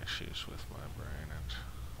certain issues with my brain,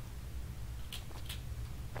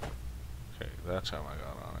 and... Okay, that's how I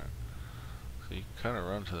got on it. So you can kind of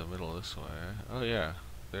run to the middle this way, eh? Oh yeah,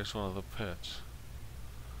 there's one of the pits.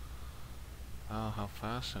 Oh, how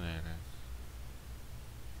fascinating.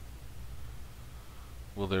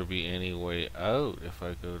 Will there be any way out if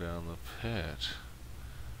I go down the pit?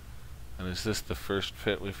 And is this the first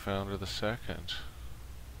pit we found or the second?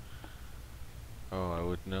 Oh, I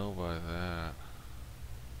would know by that.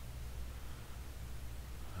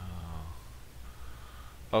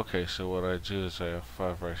 Oh. Okay, so what I do is I have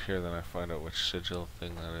 5 right here, then I find out which sigil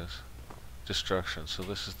thing that is. Destruction, so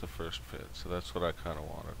this is the first pit. So that's what I kind of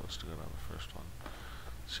wanted, was to go down the first one.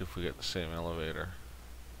 See if we get the same elevator.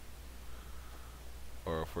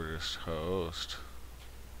 Or if we're just host.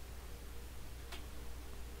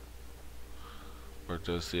 Or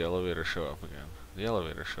does the elevator show up again? The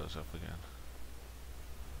elevator shows up again.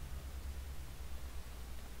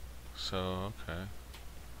 So, okay.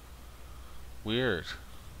 Weird.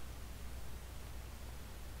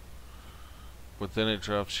 But then it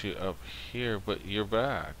drops you up here, but you're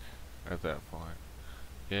back at that point.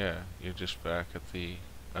 Yeah, you're just back at the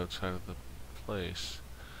outside of the place.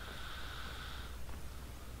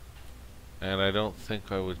 And I don't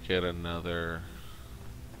think I would get another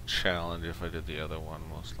challenge if I did the other one,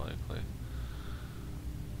 most likely.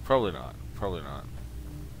 Probably not. Probably not.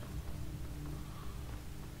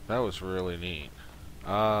 That was really neat.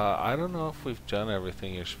 I don't know if we've done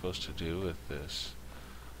everything you're supposed to do with this.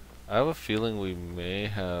 I have a feeling we may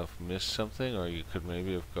have missed something, or you could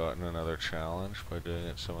maybe have gotten another challenge by doing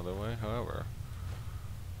it some other way. However,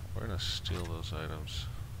 we're gonna steal those items.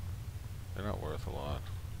 They're not worth a lot.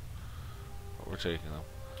 But we're taking them.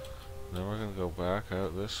 Then we're gonna go back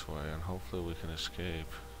out this way, and hopefully we can escape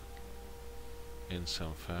in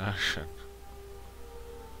some fashion.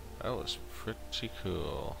 That was pretty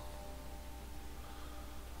cool.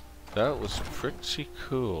 That was pretty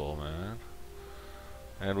cool, man.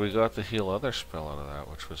 And we got the heal other spell out of that,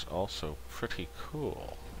 which was also pretty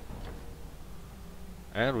cool.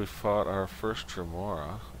 And we fought our first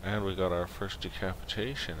Dremora, and we got our first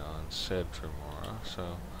decapitation on said Dremora,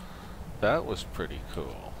 so that was pretty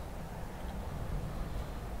cool.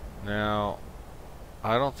 Now,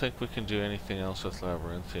 I don't think we can do anything else with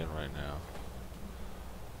Labyrinthian right now.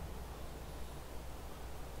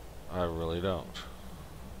 I really don't.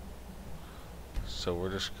 So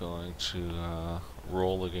we're just going to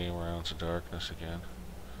roll the game around to darkness again.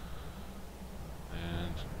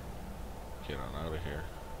 And get on out of here.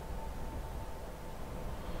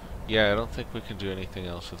 Yeah, I don't think we can do anything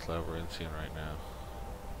else with Labyrinthian right now.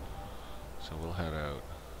 So we'll head out.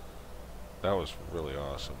 That was really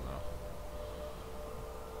awesome though.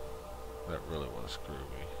 That really was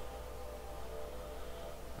groovy.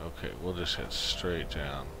 Okay, we'll just head straight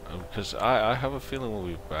down. Because I have a feeling we'll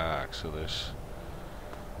be back, so there's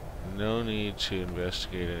no need to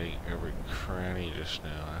investigate every cranny just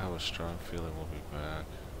now. I have a strong feeling we'll be back.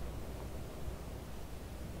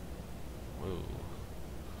 Whoa.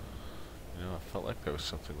 You know, I felt like there was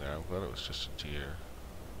something there. I'm glad it was just a deer.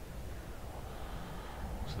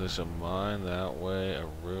 So there's a mine that way, a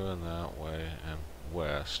ruin that way, and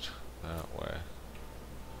west that way.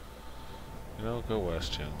 You know, go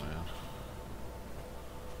west, young man.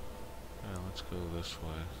 Yeah, let's go this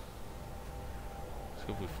way.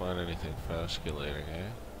 See if we find anything fascinating, eh?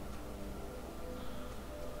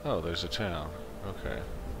 Oh, there's a town. Okay.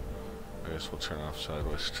 I guess we'll turn off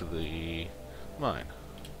sideways to the mine.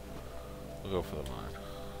 We'll go for the mine.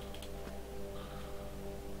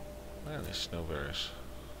 Man, these snowberries.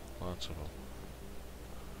 Lots of them.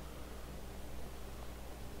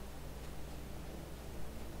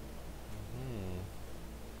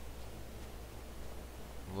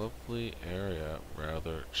 Lovely area,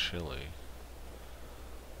 rather chilly.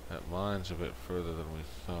 That mine's a bit further than we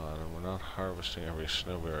thought, and we're not harvesting every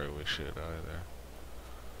snowberry we should either.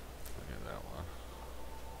 Look at that one.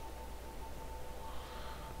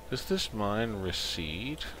 Does this mine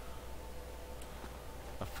recede?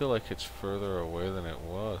 I feel like it's further away than it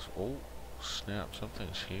was. Oh, snap,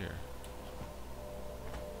 something's here.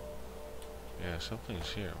 Yeah, something's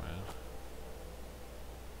here, man.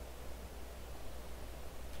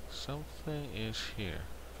 Something is here.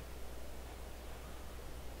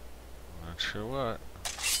 Not sure what.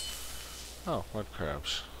 Oh, mud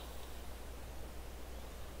crabs.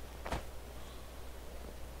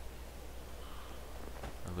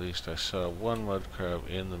 At least I saw one mud crab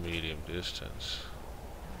in the medium distance.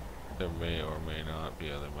 There may or may not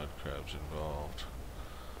be other mud crabs involved.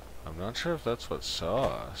 I'm not sure if that's what saw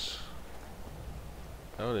us.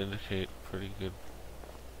 That would indicate pretty good.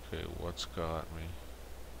 Okay, what's got me?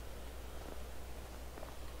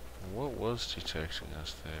 What was detecting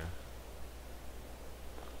us there?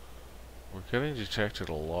 We're getting detected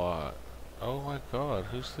a lot. Oh my god,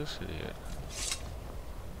 who's this idiot?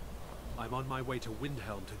 I'm on my way to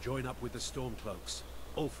Windhelm to join up with the Stormcloaks.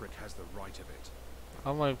 Ulfric has the right of it.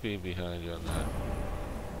 I might be behind you on that.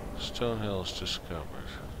 Stonehill's discovered.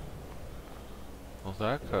 Well,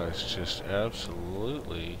 that guy's just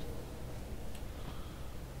absolutely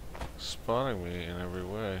spotting me in every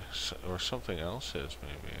way. Or something else is,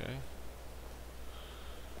 maybe, eh?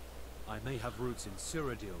 I may have roots in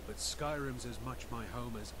Cyrodiil, but Skyrim's as much my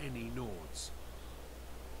home as any Nords.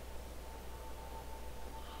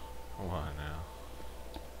 Why now?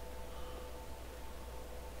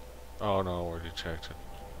 Oh no, we're detected.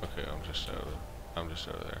 Okay, I'm just out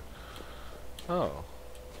of there. Oh.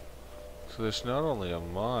 So there's not only a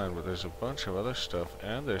mine, but there's a bunch of other stuff,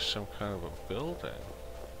 and there's some kind of a building.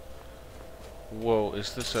 Whoa,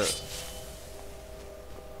 is this a...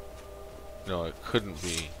 No, it couldn't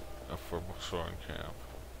be a Forsworn camp.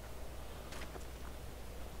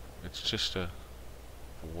 It's just a...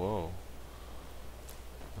 Whoa.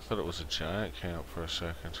 I thought it was a giant camp for a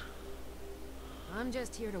second. I'm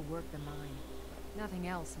just here to work the mine. Nothing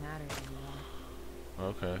else matters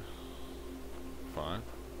anymore. Okay. Fine.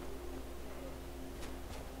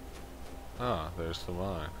 Ah, there's the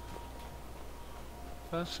mine.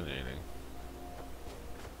 Fascinating.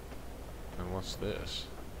 And what's this?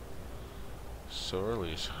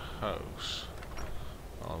 Sorley's house.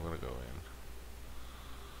 Oh, I'm gonna go in.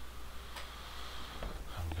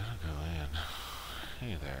 I'm gonna go in.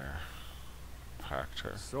 Hey there,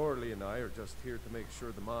 Pactor. Sorley and I are just here to make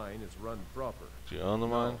sure the mine is run proper. Do you own the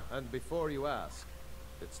mine? No, and before you ask,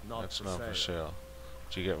 it's not It's for not sale. for sale.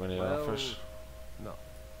 Do you get many Well, offers? no.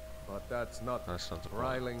 But that's not... That's not the point.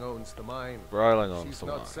 Bryling owns the mine. Bryling owns She's the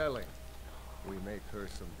not mine. selling. We make her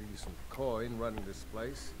some decent coin running this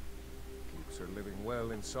place. Keeps her living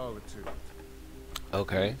well in solitude.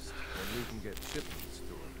 Okay. At least when we can get shipments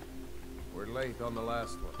to her. We're late on the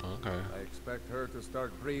last one. Okay. I expect her to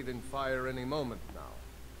start breathing fire any moment now.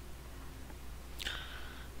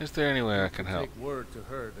 Is there any way I can help? Take word to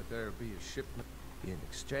her that there be a shipment in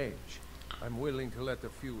exchange. I'm willing to let a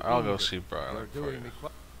few. I'll go in, see but Brylar they're for doing you. me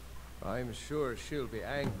I'm sure she'll be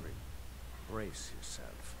angry. Brace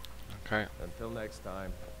yourself. Okay. Until next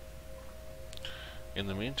time. In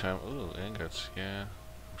the meantime, ooh, ingots. Yeah.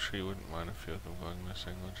 I'm sure you wouldn't mind a few of them going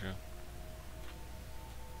missing, would you?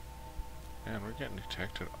 Man, we're getting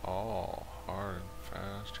detected all hard and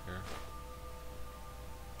fast here.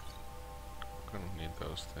 We're gonna need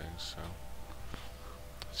those things, so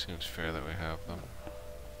it seems fair that we have them.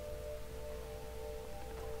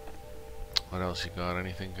 What else you got?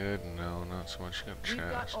 Anything good? No, not so much. You got a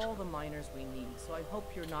We've got chest. all the miners we need, so I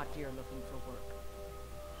hope you're not here looking for work.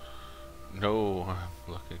 No,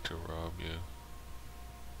 I'm looking to rob you.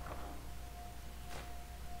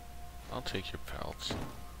 I'll take your pelts.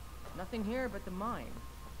 Nothing here but the mine.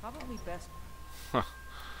 Probably best.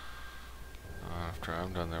 After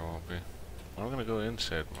I'm done, there won't be. I'm gonna go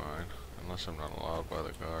inside mine, unless I'm not allowed by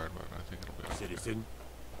the guard, but I think it'll be okay. Citizen,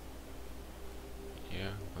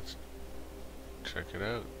 Yeah, let's check it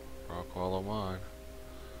out. Rockwallow Mine.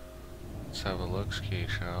 Let's have a look-ski,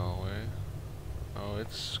 shall we? Oh,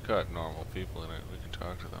 it's got normal people in it. We can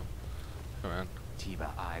talk to them. Come on.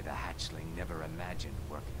 Tiba I, the hatchling, never imagined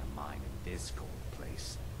working a mine in this cold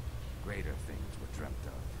place. Greater things were dreamt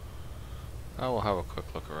of. I will have a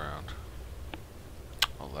quick look around.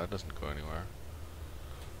 Oh, that doesn't go anywhere.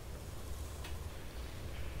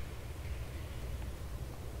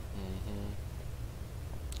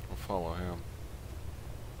 We'll follow him.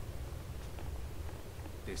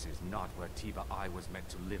 This is not where Tiba I was meant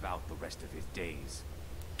to live out the rest of his days.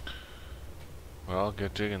 Well,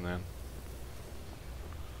 get digging then.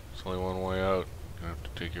 There's only one way out. You're gonna have to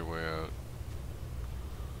dig your way out.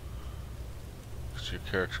 Because your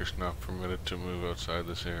character's not permitted to move outside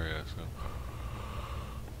this area, so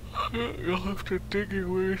you'll have to dig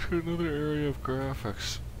your way to another area of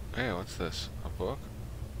graphics. Hey, what's this? A book?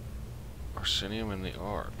 Orsinium in the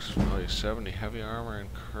Orcs. Value 70 heavy armor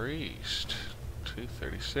increased.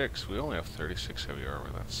 236. We only have 36 heavy armor.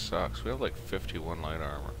 That sucks. We have like 51 light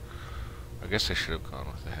armor. I guess I should have gone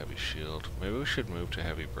with the heavy shield. Maybe we should move to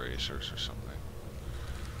heavy bracers or something.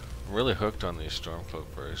 I'm really hooked on these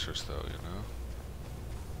Stormcloak bracers though, you know?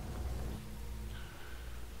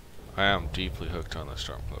 I am deeply hooked on the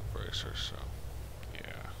Stormcloak bracers, so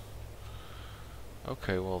yeah.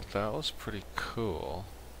 Okay, well that was pretty cool.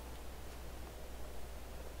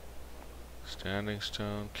 Standing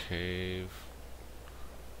Stone, Cave,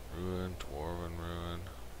 Ruin, Dwarven Ruin,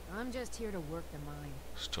 I'm just here to work the mine.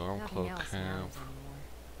 Nothing Stormcloak else Camp. matters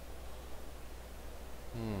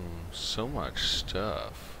anymore. So much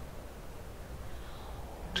stuff.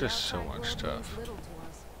 The Just so outside much world stuff. means little to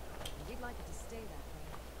us, and we'd like it to stay that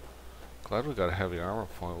way. Glad we got a heavy armor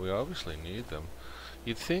point. We obviously need them.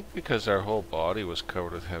 You'd think because our whole body was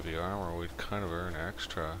covered with heavy armor, we'd kind of earn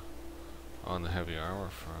extra on the heavy armor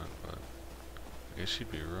front, but I guess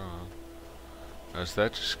you'd be wrong. Now, is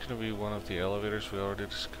that just going to be one of the elevators we already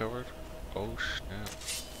discovered? Oh snap.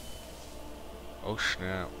 Oh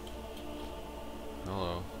snap.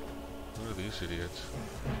 Hello. Who are these idiots?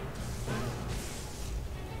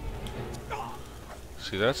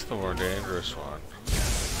 See, that's the more dangerous one.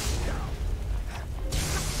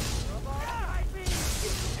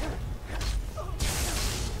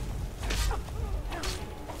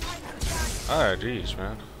 Ah, geez,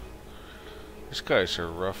 man. These guys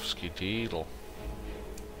are rough ski-deedle.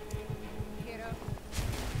 Get up.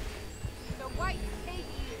 The white hate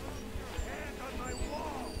you.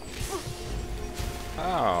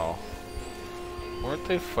 Ow. Weren't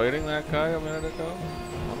they fighting that guy a minute ago?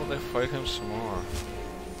 Why don't they fight him some more?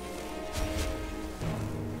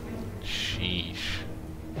 Sheesh.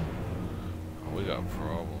 Oh, we got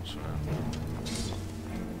problems, man.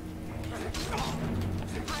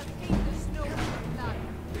 I hate the snow blood.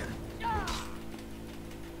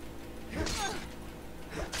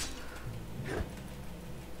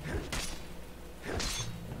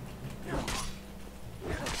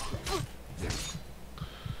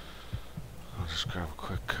 I'll just grab a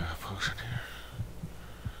quick potion here.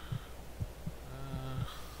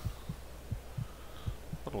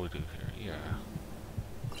 What do we do here? Yeah.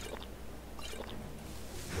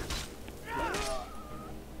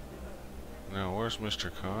 Now, where's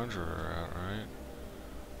Mr. Conjurer at, right?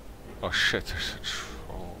 Oh shit, there's a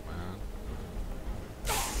troll, man.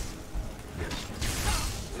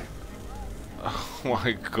 Oh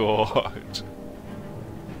my god.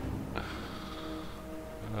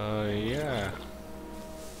 Yeah.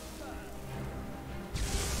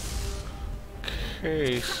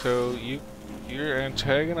 Okay, so you're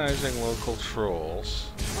antagonizing local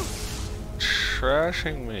trolls,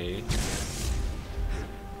 trashing me,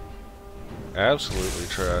 absolutely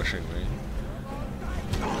trashing me.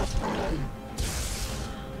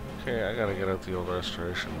 Okay, I gotta get out the old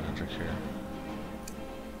restoration magic here.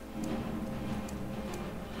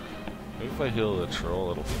 Maybe if I heal the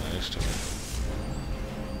troll, it'll be nice to me.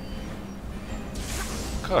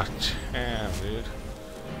 God damn, dude.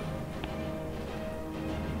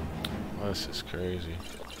 This is crazy.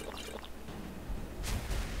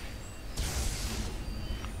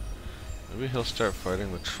 Maybe he'll start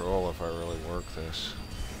fighting the troll if I really work this.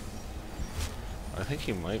 I think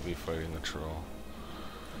he might be fighting the troll.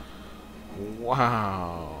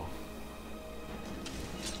 Wow.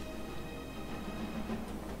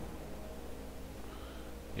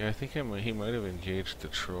 Yeah, I think he might have engaged the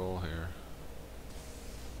troll here.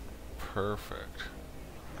 Perfect.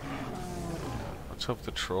 Let's hope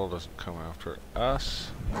the troll doesn't come after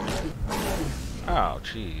us. Oh,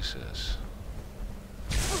 Jesus.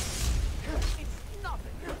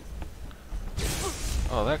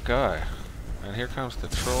 Oh, that guy. And here comes the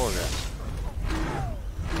troll again.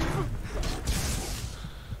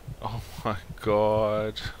 Oh my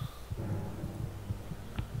god.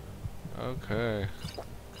 Okay.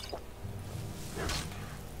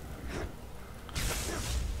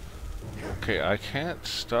 Okay, I can't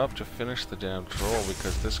stop to finish the damn troll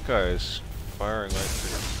because this guy is firing like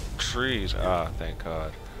the trees. Ah, thank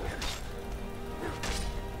God.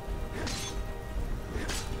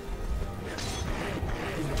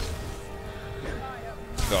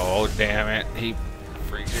 Oh, damn it. He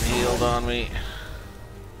freaking healed on me.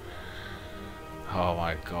 Oh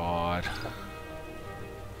my God.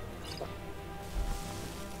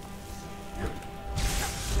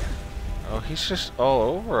 Oh, he's just all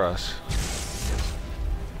over us.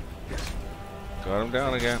 Got him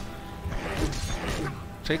down again.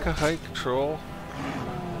 Take a hike, troll.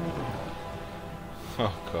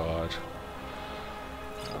 Oh God.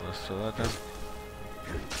 Let's throw that down.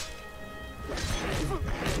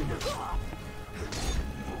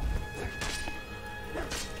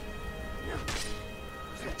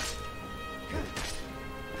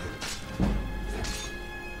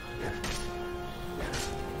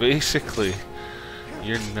 Basically,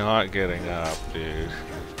 you're not getting up, dude.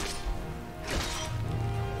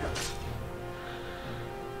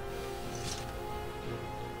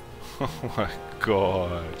 Oh my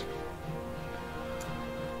God.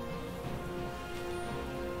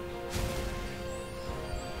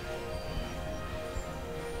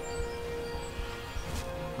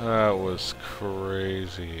 That was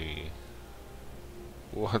crazy.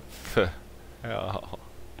 What the hell?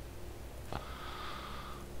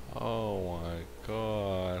 Oh my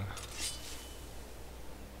God.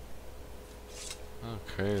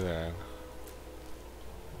 Okay then.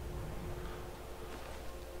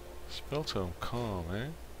 Spell tome calm, eh?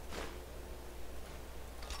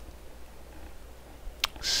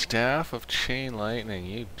 Staff of Chain Lightning,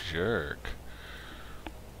 you jerk.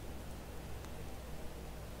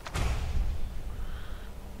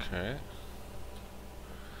 Okay.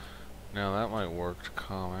 Now that might work to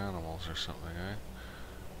calm animals or something, eh?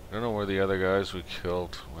 I don't know where the other guys we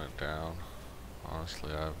killed went down.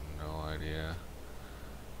 Honestly, I have no idea.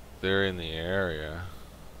 They're in the area.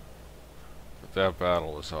 But that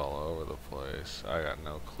battle was all over the place. I got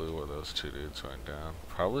no clue where those two dudes went down.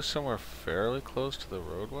 Probably somewhere fairly close to the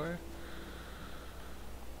roadway.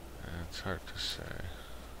 It's hard to say.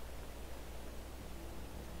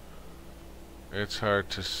 It's hard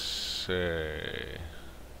to say.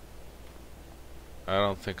 I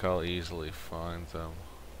don't think I'll easily find them.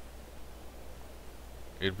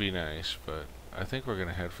 It'd be nice, but I think we're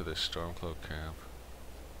gonna head for this Stormcloak camp.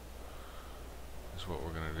 That's what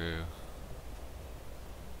we're gonna do.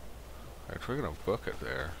 Alright, we're gonna book it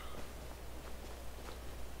there.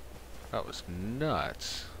 That was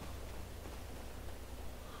nuts.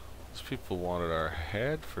 These people wanted our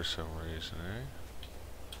head for some reason, eh?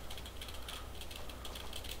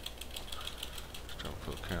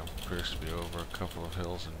 Stormcloak camp appears to be over a couple of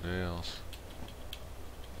hills and dales.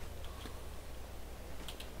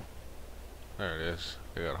 There it is.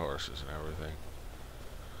 They got horses and everything.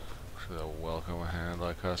 So they'll welcome a hand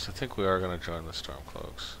like us. I think we are going to join the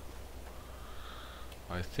Stormcloaks.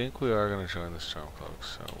 I think we are going to join the Stormcloaks,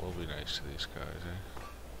 so we'll be nice to these guys, eh?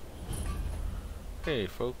 Hey,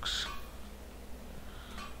 folks.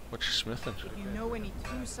 What you smithing? If you know any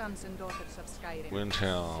true sons and daughters of Skyrim,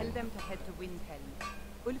 Windhelm. tell them to head to Windhelm.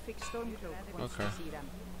 Ulfric Stormcloak wants Okay. to see them.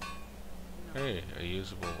 Hey, a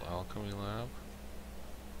usable alchemy lab.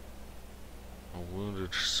 A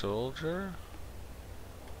wounded soldier.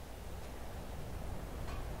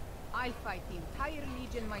 I'll fight the entire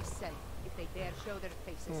Legion myself if they dare show their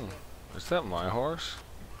faces here. Is that my horse?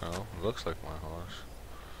 No, it looks like my horse.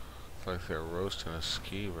 It's like they're roasting a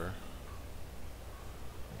skeever.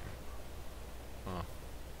 Huh.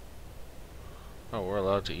 Oh, we're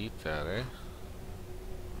allowed to eat that, eh?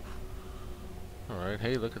 Alright,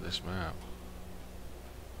 hey, look at this map.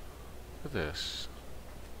 Look at this.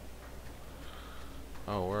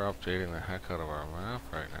 Oh, we're updating the heck out of our map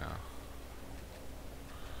right now.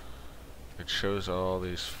 It shows all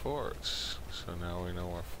these forts, so now we know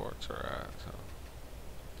where forts are at. So.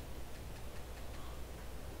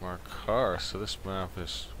 Markar, so this map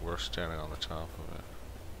is, we're standing on the top of it.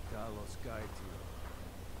 Carlos guide you.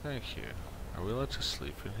 Thank you. Are we allowed to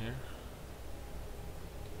sleep in here?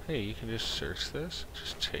 Hey, you can just search this,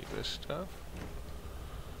 just take this stuff.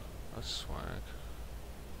 That's swag.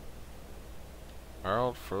 Our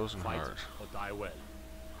old frozen heart. Or die well.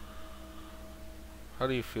 How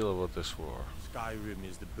do you feel about this war? Skyrim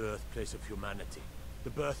is the birthplace of humanity, the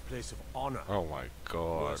birthplace of honor. Oh my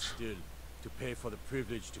god. Worse still, to pay for the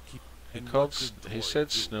privilege to keep. He said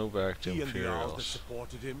snowbacked He and the Jarls that Imperials.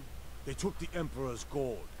 supported him, they took the Emperor's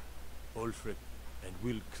gold, Ulfric, and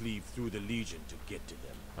will cleave through the Legion to get to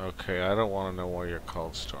them. Okay, I don't want to know why you're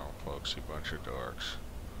called Stormcloaks, you bunch of dorks.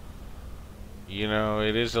 You know,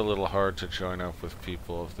 it is a little hard to join up with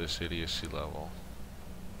people of this idiocy level.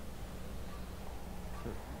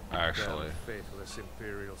 Actually. Damn faithless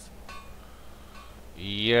Imperials.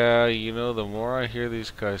 Yeah, you know, the more I hear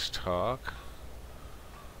these guys talk,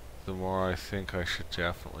 the more I think I should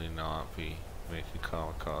definitely not be making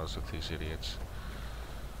kamikaze with these idiots.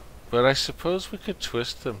 But I suppose we could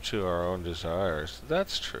twist them to our own desires.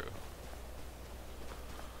 That's true.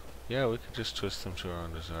 Yeah, we could just twist them to our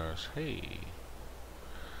own desires. Hey.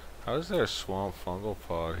 How is there a swamp fungal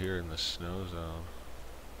pod here in the snow zone?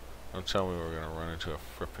 Don't tell me we're gonna run into a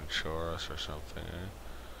frippin' Chorus or something, eh?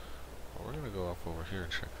 Well, we're gonna go up over here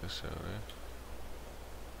and check this out, eh?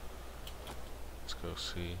 Let's go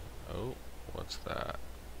see. Oh, what's that?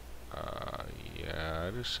 Yeah,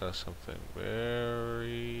 I just saw something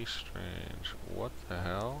very strange. What the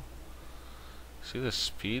hell? See the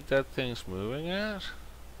speed that thing's moving at?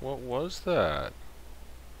 What was that?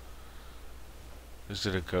 Is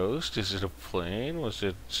it a ghost? Is it a plane? Was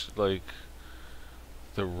it like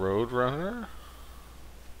the Roadrunner?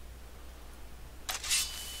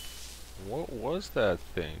 What was that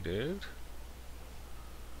thing, dude?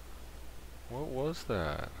 What was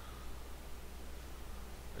that?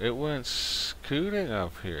 It went scooting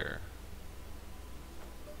up here.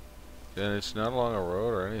 And it's not along a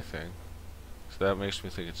road or anything. So that makes me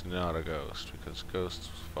think it's not a ghost, because ghosts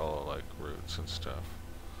follow like routes and stuff.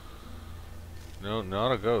 No,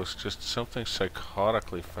 not a ghost, just something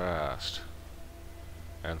psychotically fast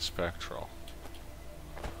and spectral,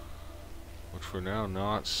 which we're now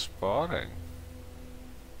not spotting.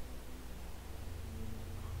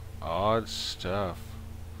 Odd stuff.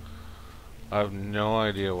 I have no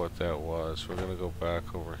idea what that was. We're gonna go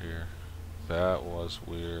back over here. That was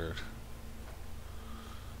weird.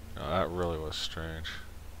 No, that really was strange.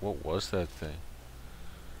 What was that thing?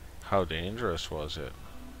 How dangerous was it?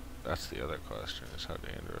 That's the other question, is how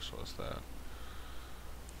dangerous was that?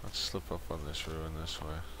 Let's slip up on this ruin this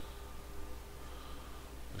way.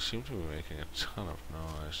 We seem to be making a ton of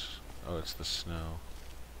noise. Oh, it's the snow.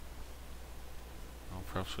 Well,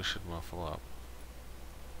 perhaps we should muffle up.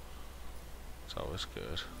 It's always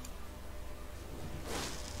good.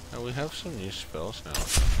 Now we have some new spells now.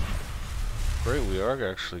 Great, we are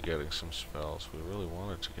actually getting some spells. We really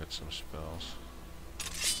wanted to get some spells.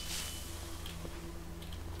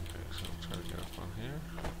 Okay, so I'll try to get up on here.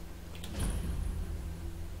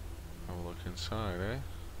 Have a look inside, eh?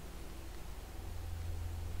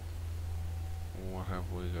 What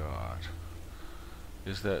have we got?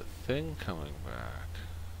 Is that thing coming back?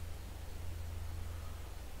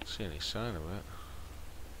 Don't see any sign of it.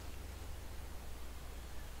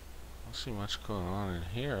 Don't see much going on in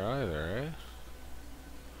here either, eh?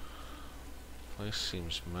 Place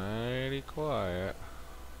seems mighty quiet.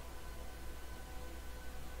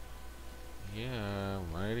 Yeah,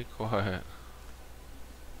 mighty quiet.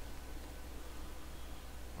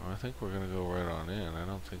 Well, I think we're gonna go right on in. I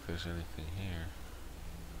don't think there's anything here.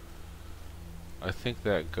 I think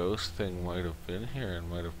that ghost thing might have been here and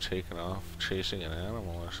might have taken off chasing an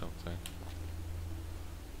animal or something.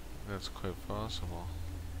 That's quite possible.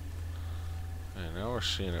 And now we're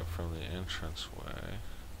seeing it from the entranceway.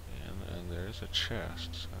 And there's a chest,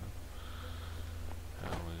 so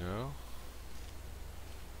down we go.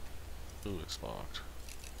 Ooh, it's locked.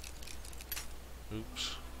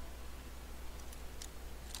 Oops.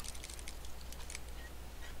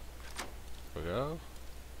 we go.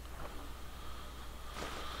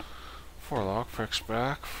 4 lockpicks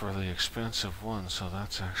back for the expensive one, so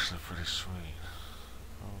that's actually pretty sweet.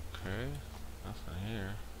 Okay, nothing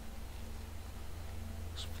here.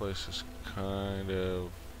 This place is kind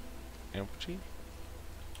of empty,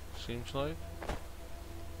 seems like.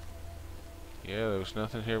 Yeah, there was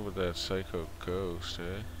nothing here but that psycho ghost,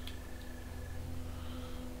 eh?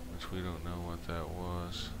 Which we don't know what that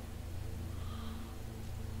was.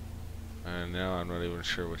 And now I'm not even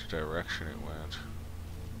sure which direction it went.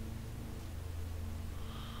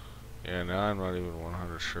 Yeah, now I'm not even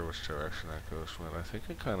 100% sure which direction that ghost went. I think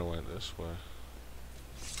it kind of went this way.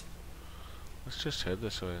 Let's just head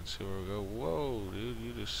this way and see where we go. Whoa, dude,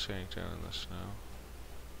 you just sank down in the snow.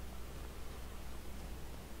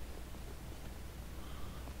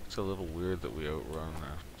 It's a little weird that we outrun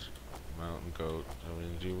that mountain goat. I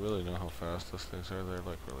mean, do you really know how fast those things are? They're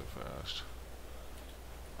like really fast.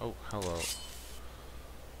 Oh, hello.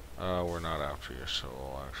 We're not after your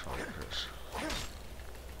soul, actually, because...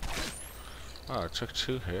 Oh, it took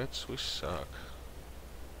 2 hits? We suck.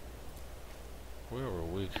 We were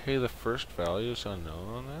weak. Hey, the first value is unknown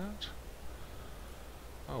on that?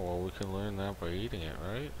 Oh, well, we can learn that by eating it,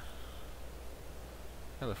 right?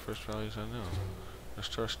 Yeah, the first value is unknown.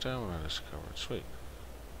 Restore stamina discovered. Sweet.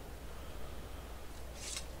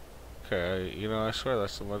 Okay, you know, I swear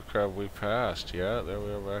that's the mud crab we passed. Yeah, there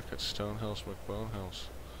we are back at Stonehills McBonehills.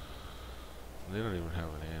 They don't even have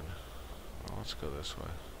an inn. Well, let's go this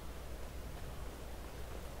way.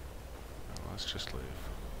 Well, let's just leave.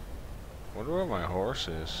 Wonder where my horse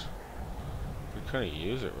is. We couldn't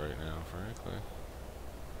use it right now, frankly.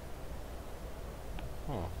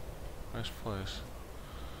 Oh, nice place.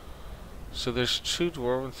 So there's 2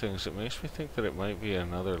 dwarven things. It makes me think that it might be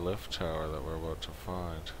another lift tower that we're about to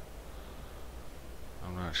find.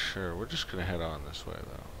 I'm not sure. We're just gonna head on this way,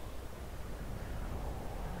 though.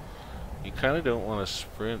 You kind of don't want to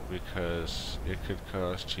sprint because it could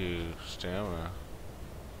cost you stamina.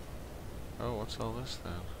 Oh, what's all this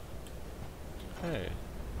then? Hey,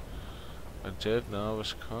 a dead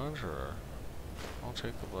novice conjurer. I'll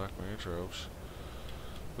take the black mage robes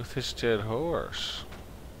with his dead horse.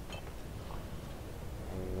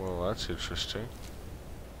 Well, that's interesting.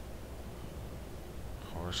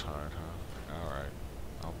 Horse hide, huh? Alright,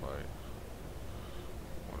 I'll bite.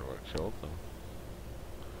 Wonder what killed them.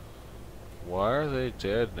 Why are they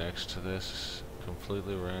dead next to this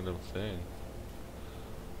completely random thing?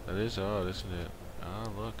 That is odd, isn't it? Ah,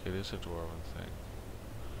 look, it is a dwarven thing.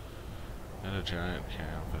 And a giant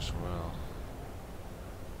camp as well.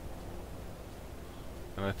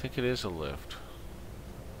 And I think it is a lift.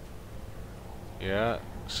 Yeah,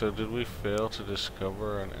 so did we fail to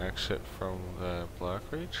discover an exit from the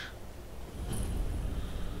Blackreach?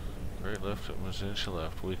 Great lift at Mazincha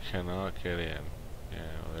left. We cannot get in.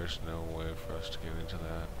 Yeah, there's no way for us to get into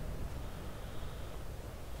that.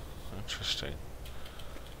 Interesting.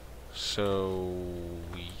 So,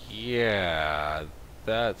 yeah,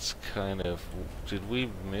 that's kind of... Did we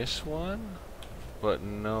miss one? But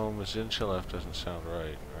no, Mazincha left doesn't sound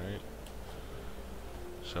right, right?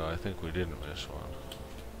 So I think we didn't miss one.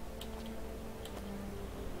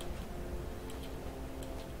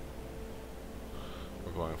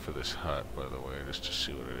 We're going for this hut, by the way, just to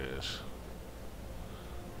see what it is.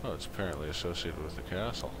 Oh, it's apparently associated with the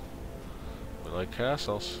castle. We like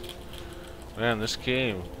castles. Man, this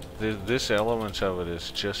game, this element of it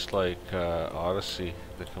is just like Odyssey,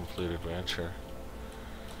 the complete adventure.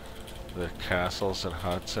 The castles and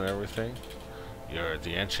huts and everything. You're at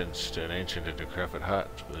the entrance to an ancient and decrepit hut.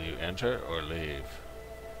 Will you enter or leave?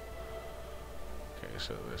 Okay,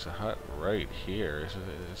 so there's a hut right here.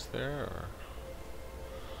 Is there? Or?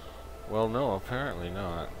 Well, no, apparently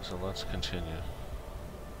not. So let's continue.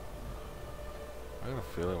 I got a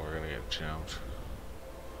feeling we're gonna get jumped.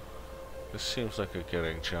 This seems like a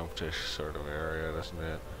getting jumped-ish sort of area, doesn't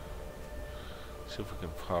it? See if we can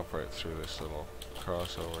pop right through this little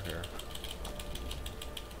crossover here.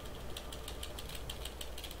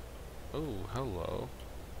 Oh, hello.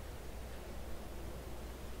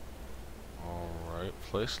 Alright,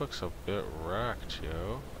 place looks a bit wrecked,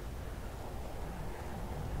 yo.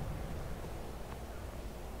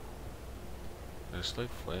 There's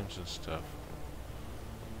like flames and stuff.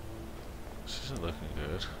 This isn't looking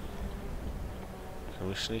good. Can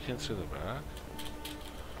we sneak in through the back?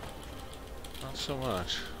 Not so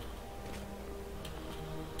much.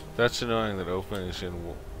 That's annoying that openings in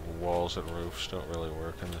walls and roofs don't really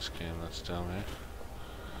work in this game. That's dumb, eh?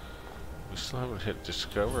 We still haven't hit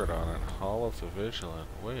discovered on it. Hall of the Vigilant.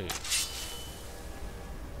 Wait.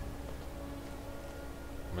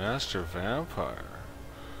 Master Vampire.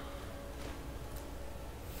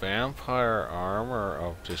 Vampire armor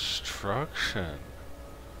of destruction.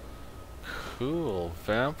 Cool.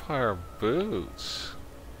 Vampire boots.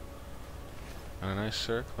 And a nice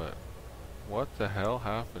circlet. What the hell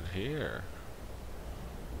happened here?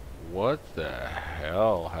 What the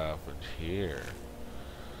hell happened here?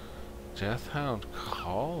 Deathhound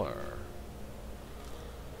collar.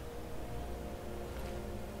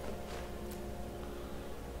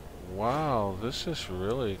 Wow, this is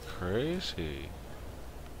really crazy.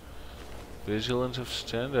 Vigilance of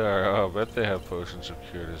Stendarr. Oh, I bet they have potions of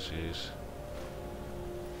cure disease.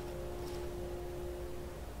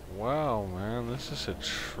 Wow, man, this is a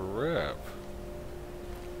trip.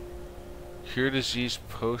 Cure disease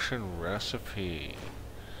potion recipe.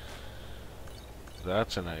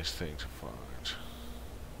 That's a nice thing to find.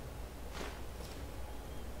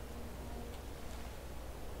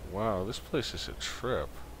 Wow, this place is a trip.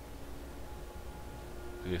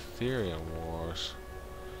 The Ethereum Wars.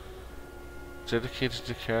 Dedicated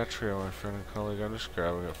to Catria, my friend and colleague. I'm just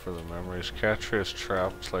grabbing it for the memories. Catria is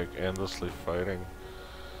trapped, like, endlessly fighting.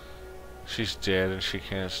 She's dead and she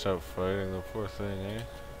can't stop fighting, the poor thing, eh?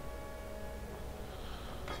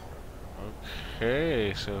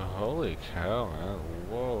 Okay, so holy cow, man.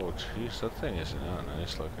 Whoa, jeez, that thing is not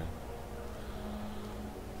nice looking.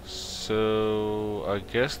 So, I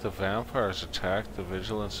guess the vampires attacked the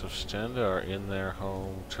Vigilance of Stendarr in their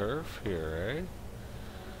home turf here,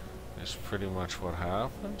 eh? Is pretty much what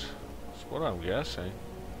happened. That's what I'm guessing.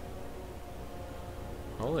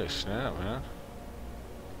 Holy snap, man.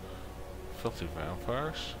 Filthy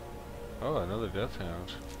vampires. Oh, another death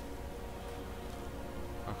hound.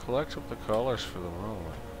 I'll collect up the collars for the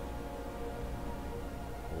moment.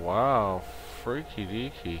 Wow, freaky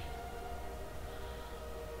deaky.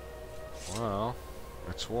 Well,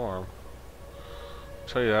 it's warm. I'll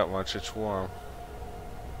tell you that much, it's warm.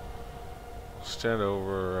 Stand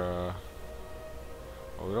over,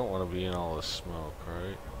 well, we don't want to be in all this smoke,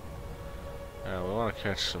 right? Yeah, we want to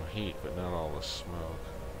catch some heat, but not all the smoke.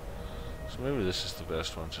 So maybe this is the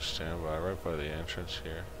best one to stand by, right by the entrance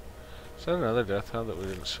here. Is that another death hound that we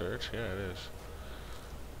didn't search? Yeah, it is.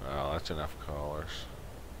 Well, that's enough collars.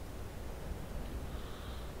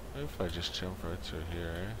 Maybe if I just jump right through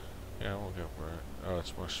here, eh? Yeah, we'll get burnt. Oh,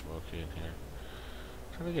 it's more smoky in here.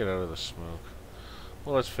 I'm trying to get out of the smoke.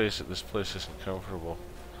 Well, let's face it, this place isn't comfortable.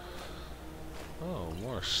 Oh,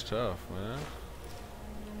 more stuff, man.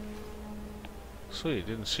 Sweet,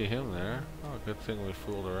 didn't see him there. Oh, good thing we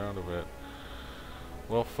fooled around a bit.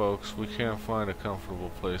 Well, folks, we can't find a comfortable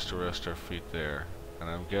place to rest our feet there. And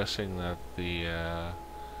I'm guessing that the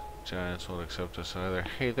giants won't accept us either.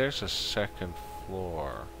 Hey, there's a second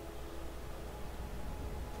floor.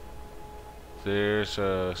 There's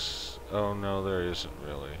a... oh, no, there isn't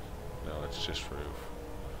really. No, it's just roof.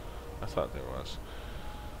 I thought there was.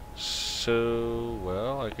 So,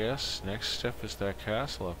 well, I guess next step is that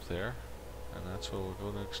castle up there. And that's where we'll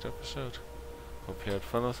go next episode. Hope you had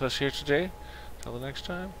fun with us here today. Till the next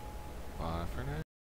time, bye for now.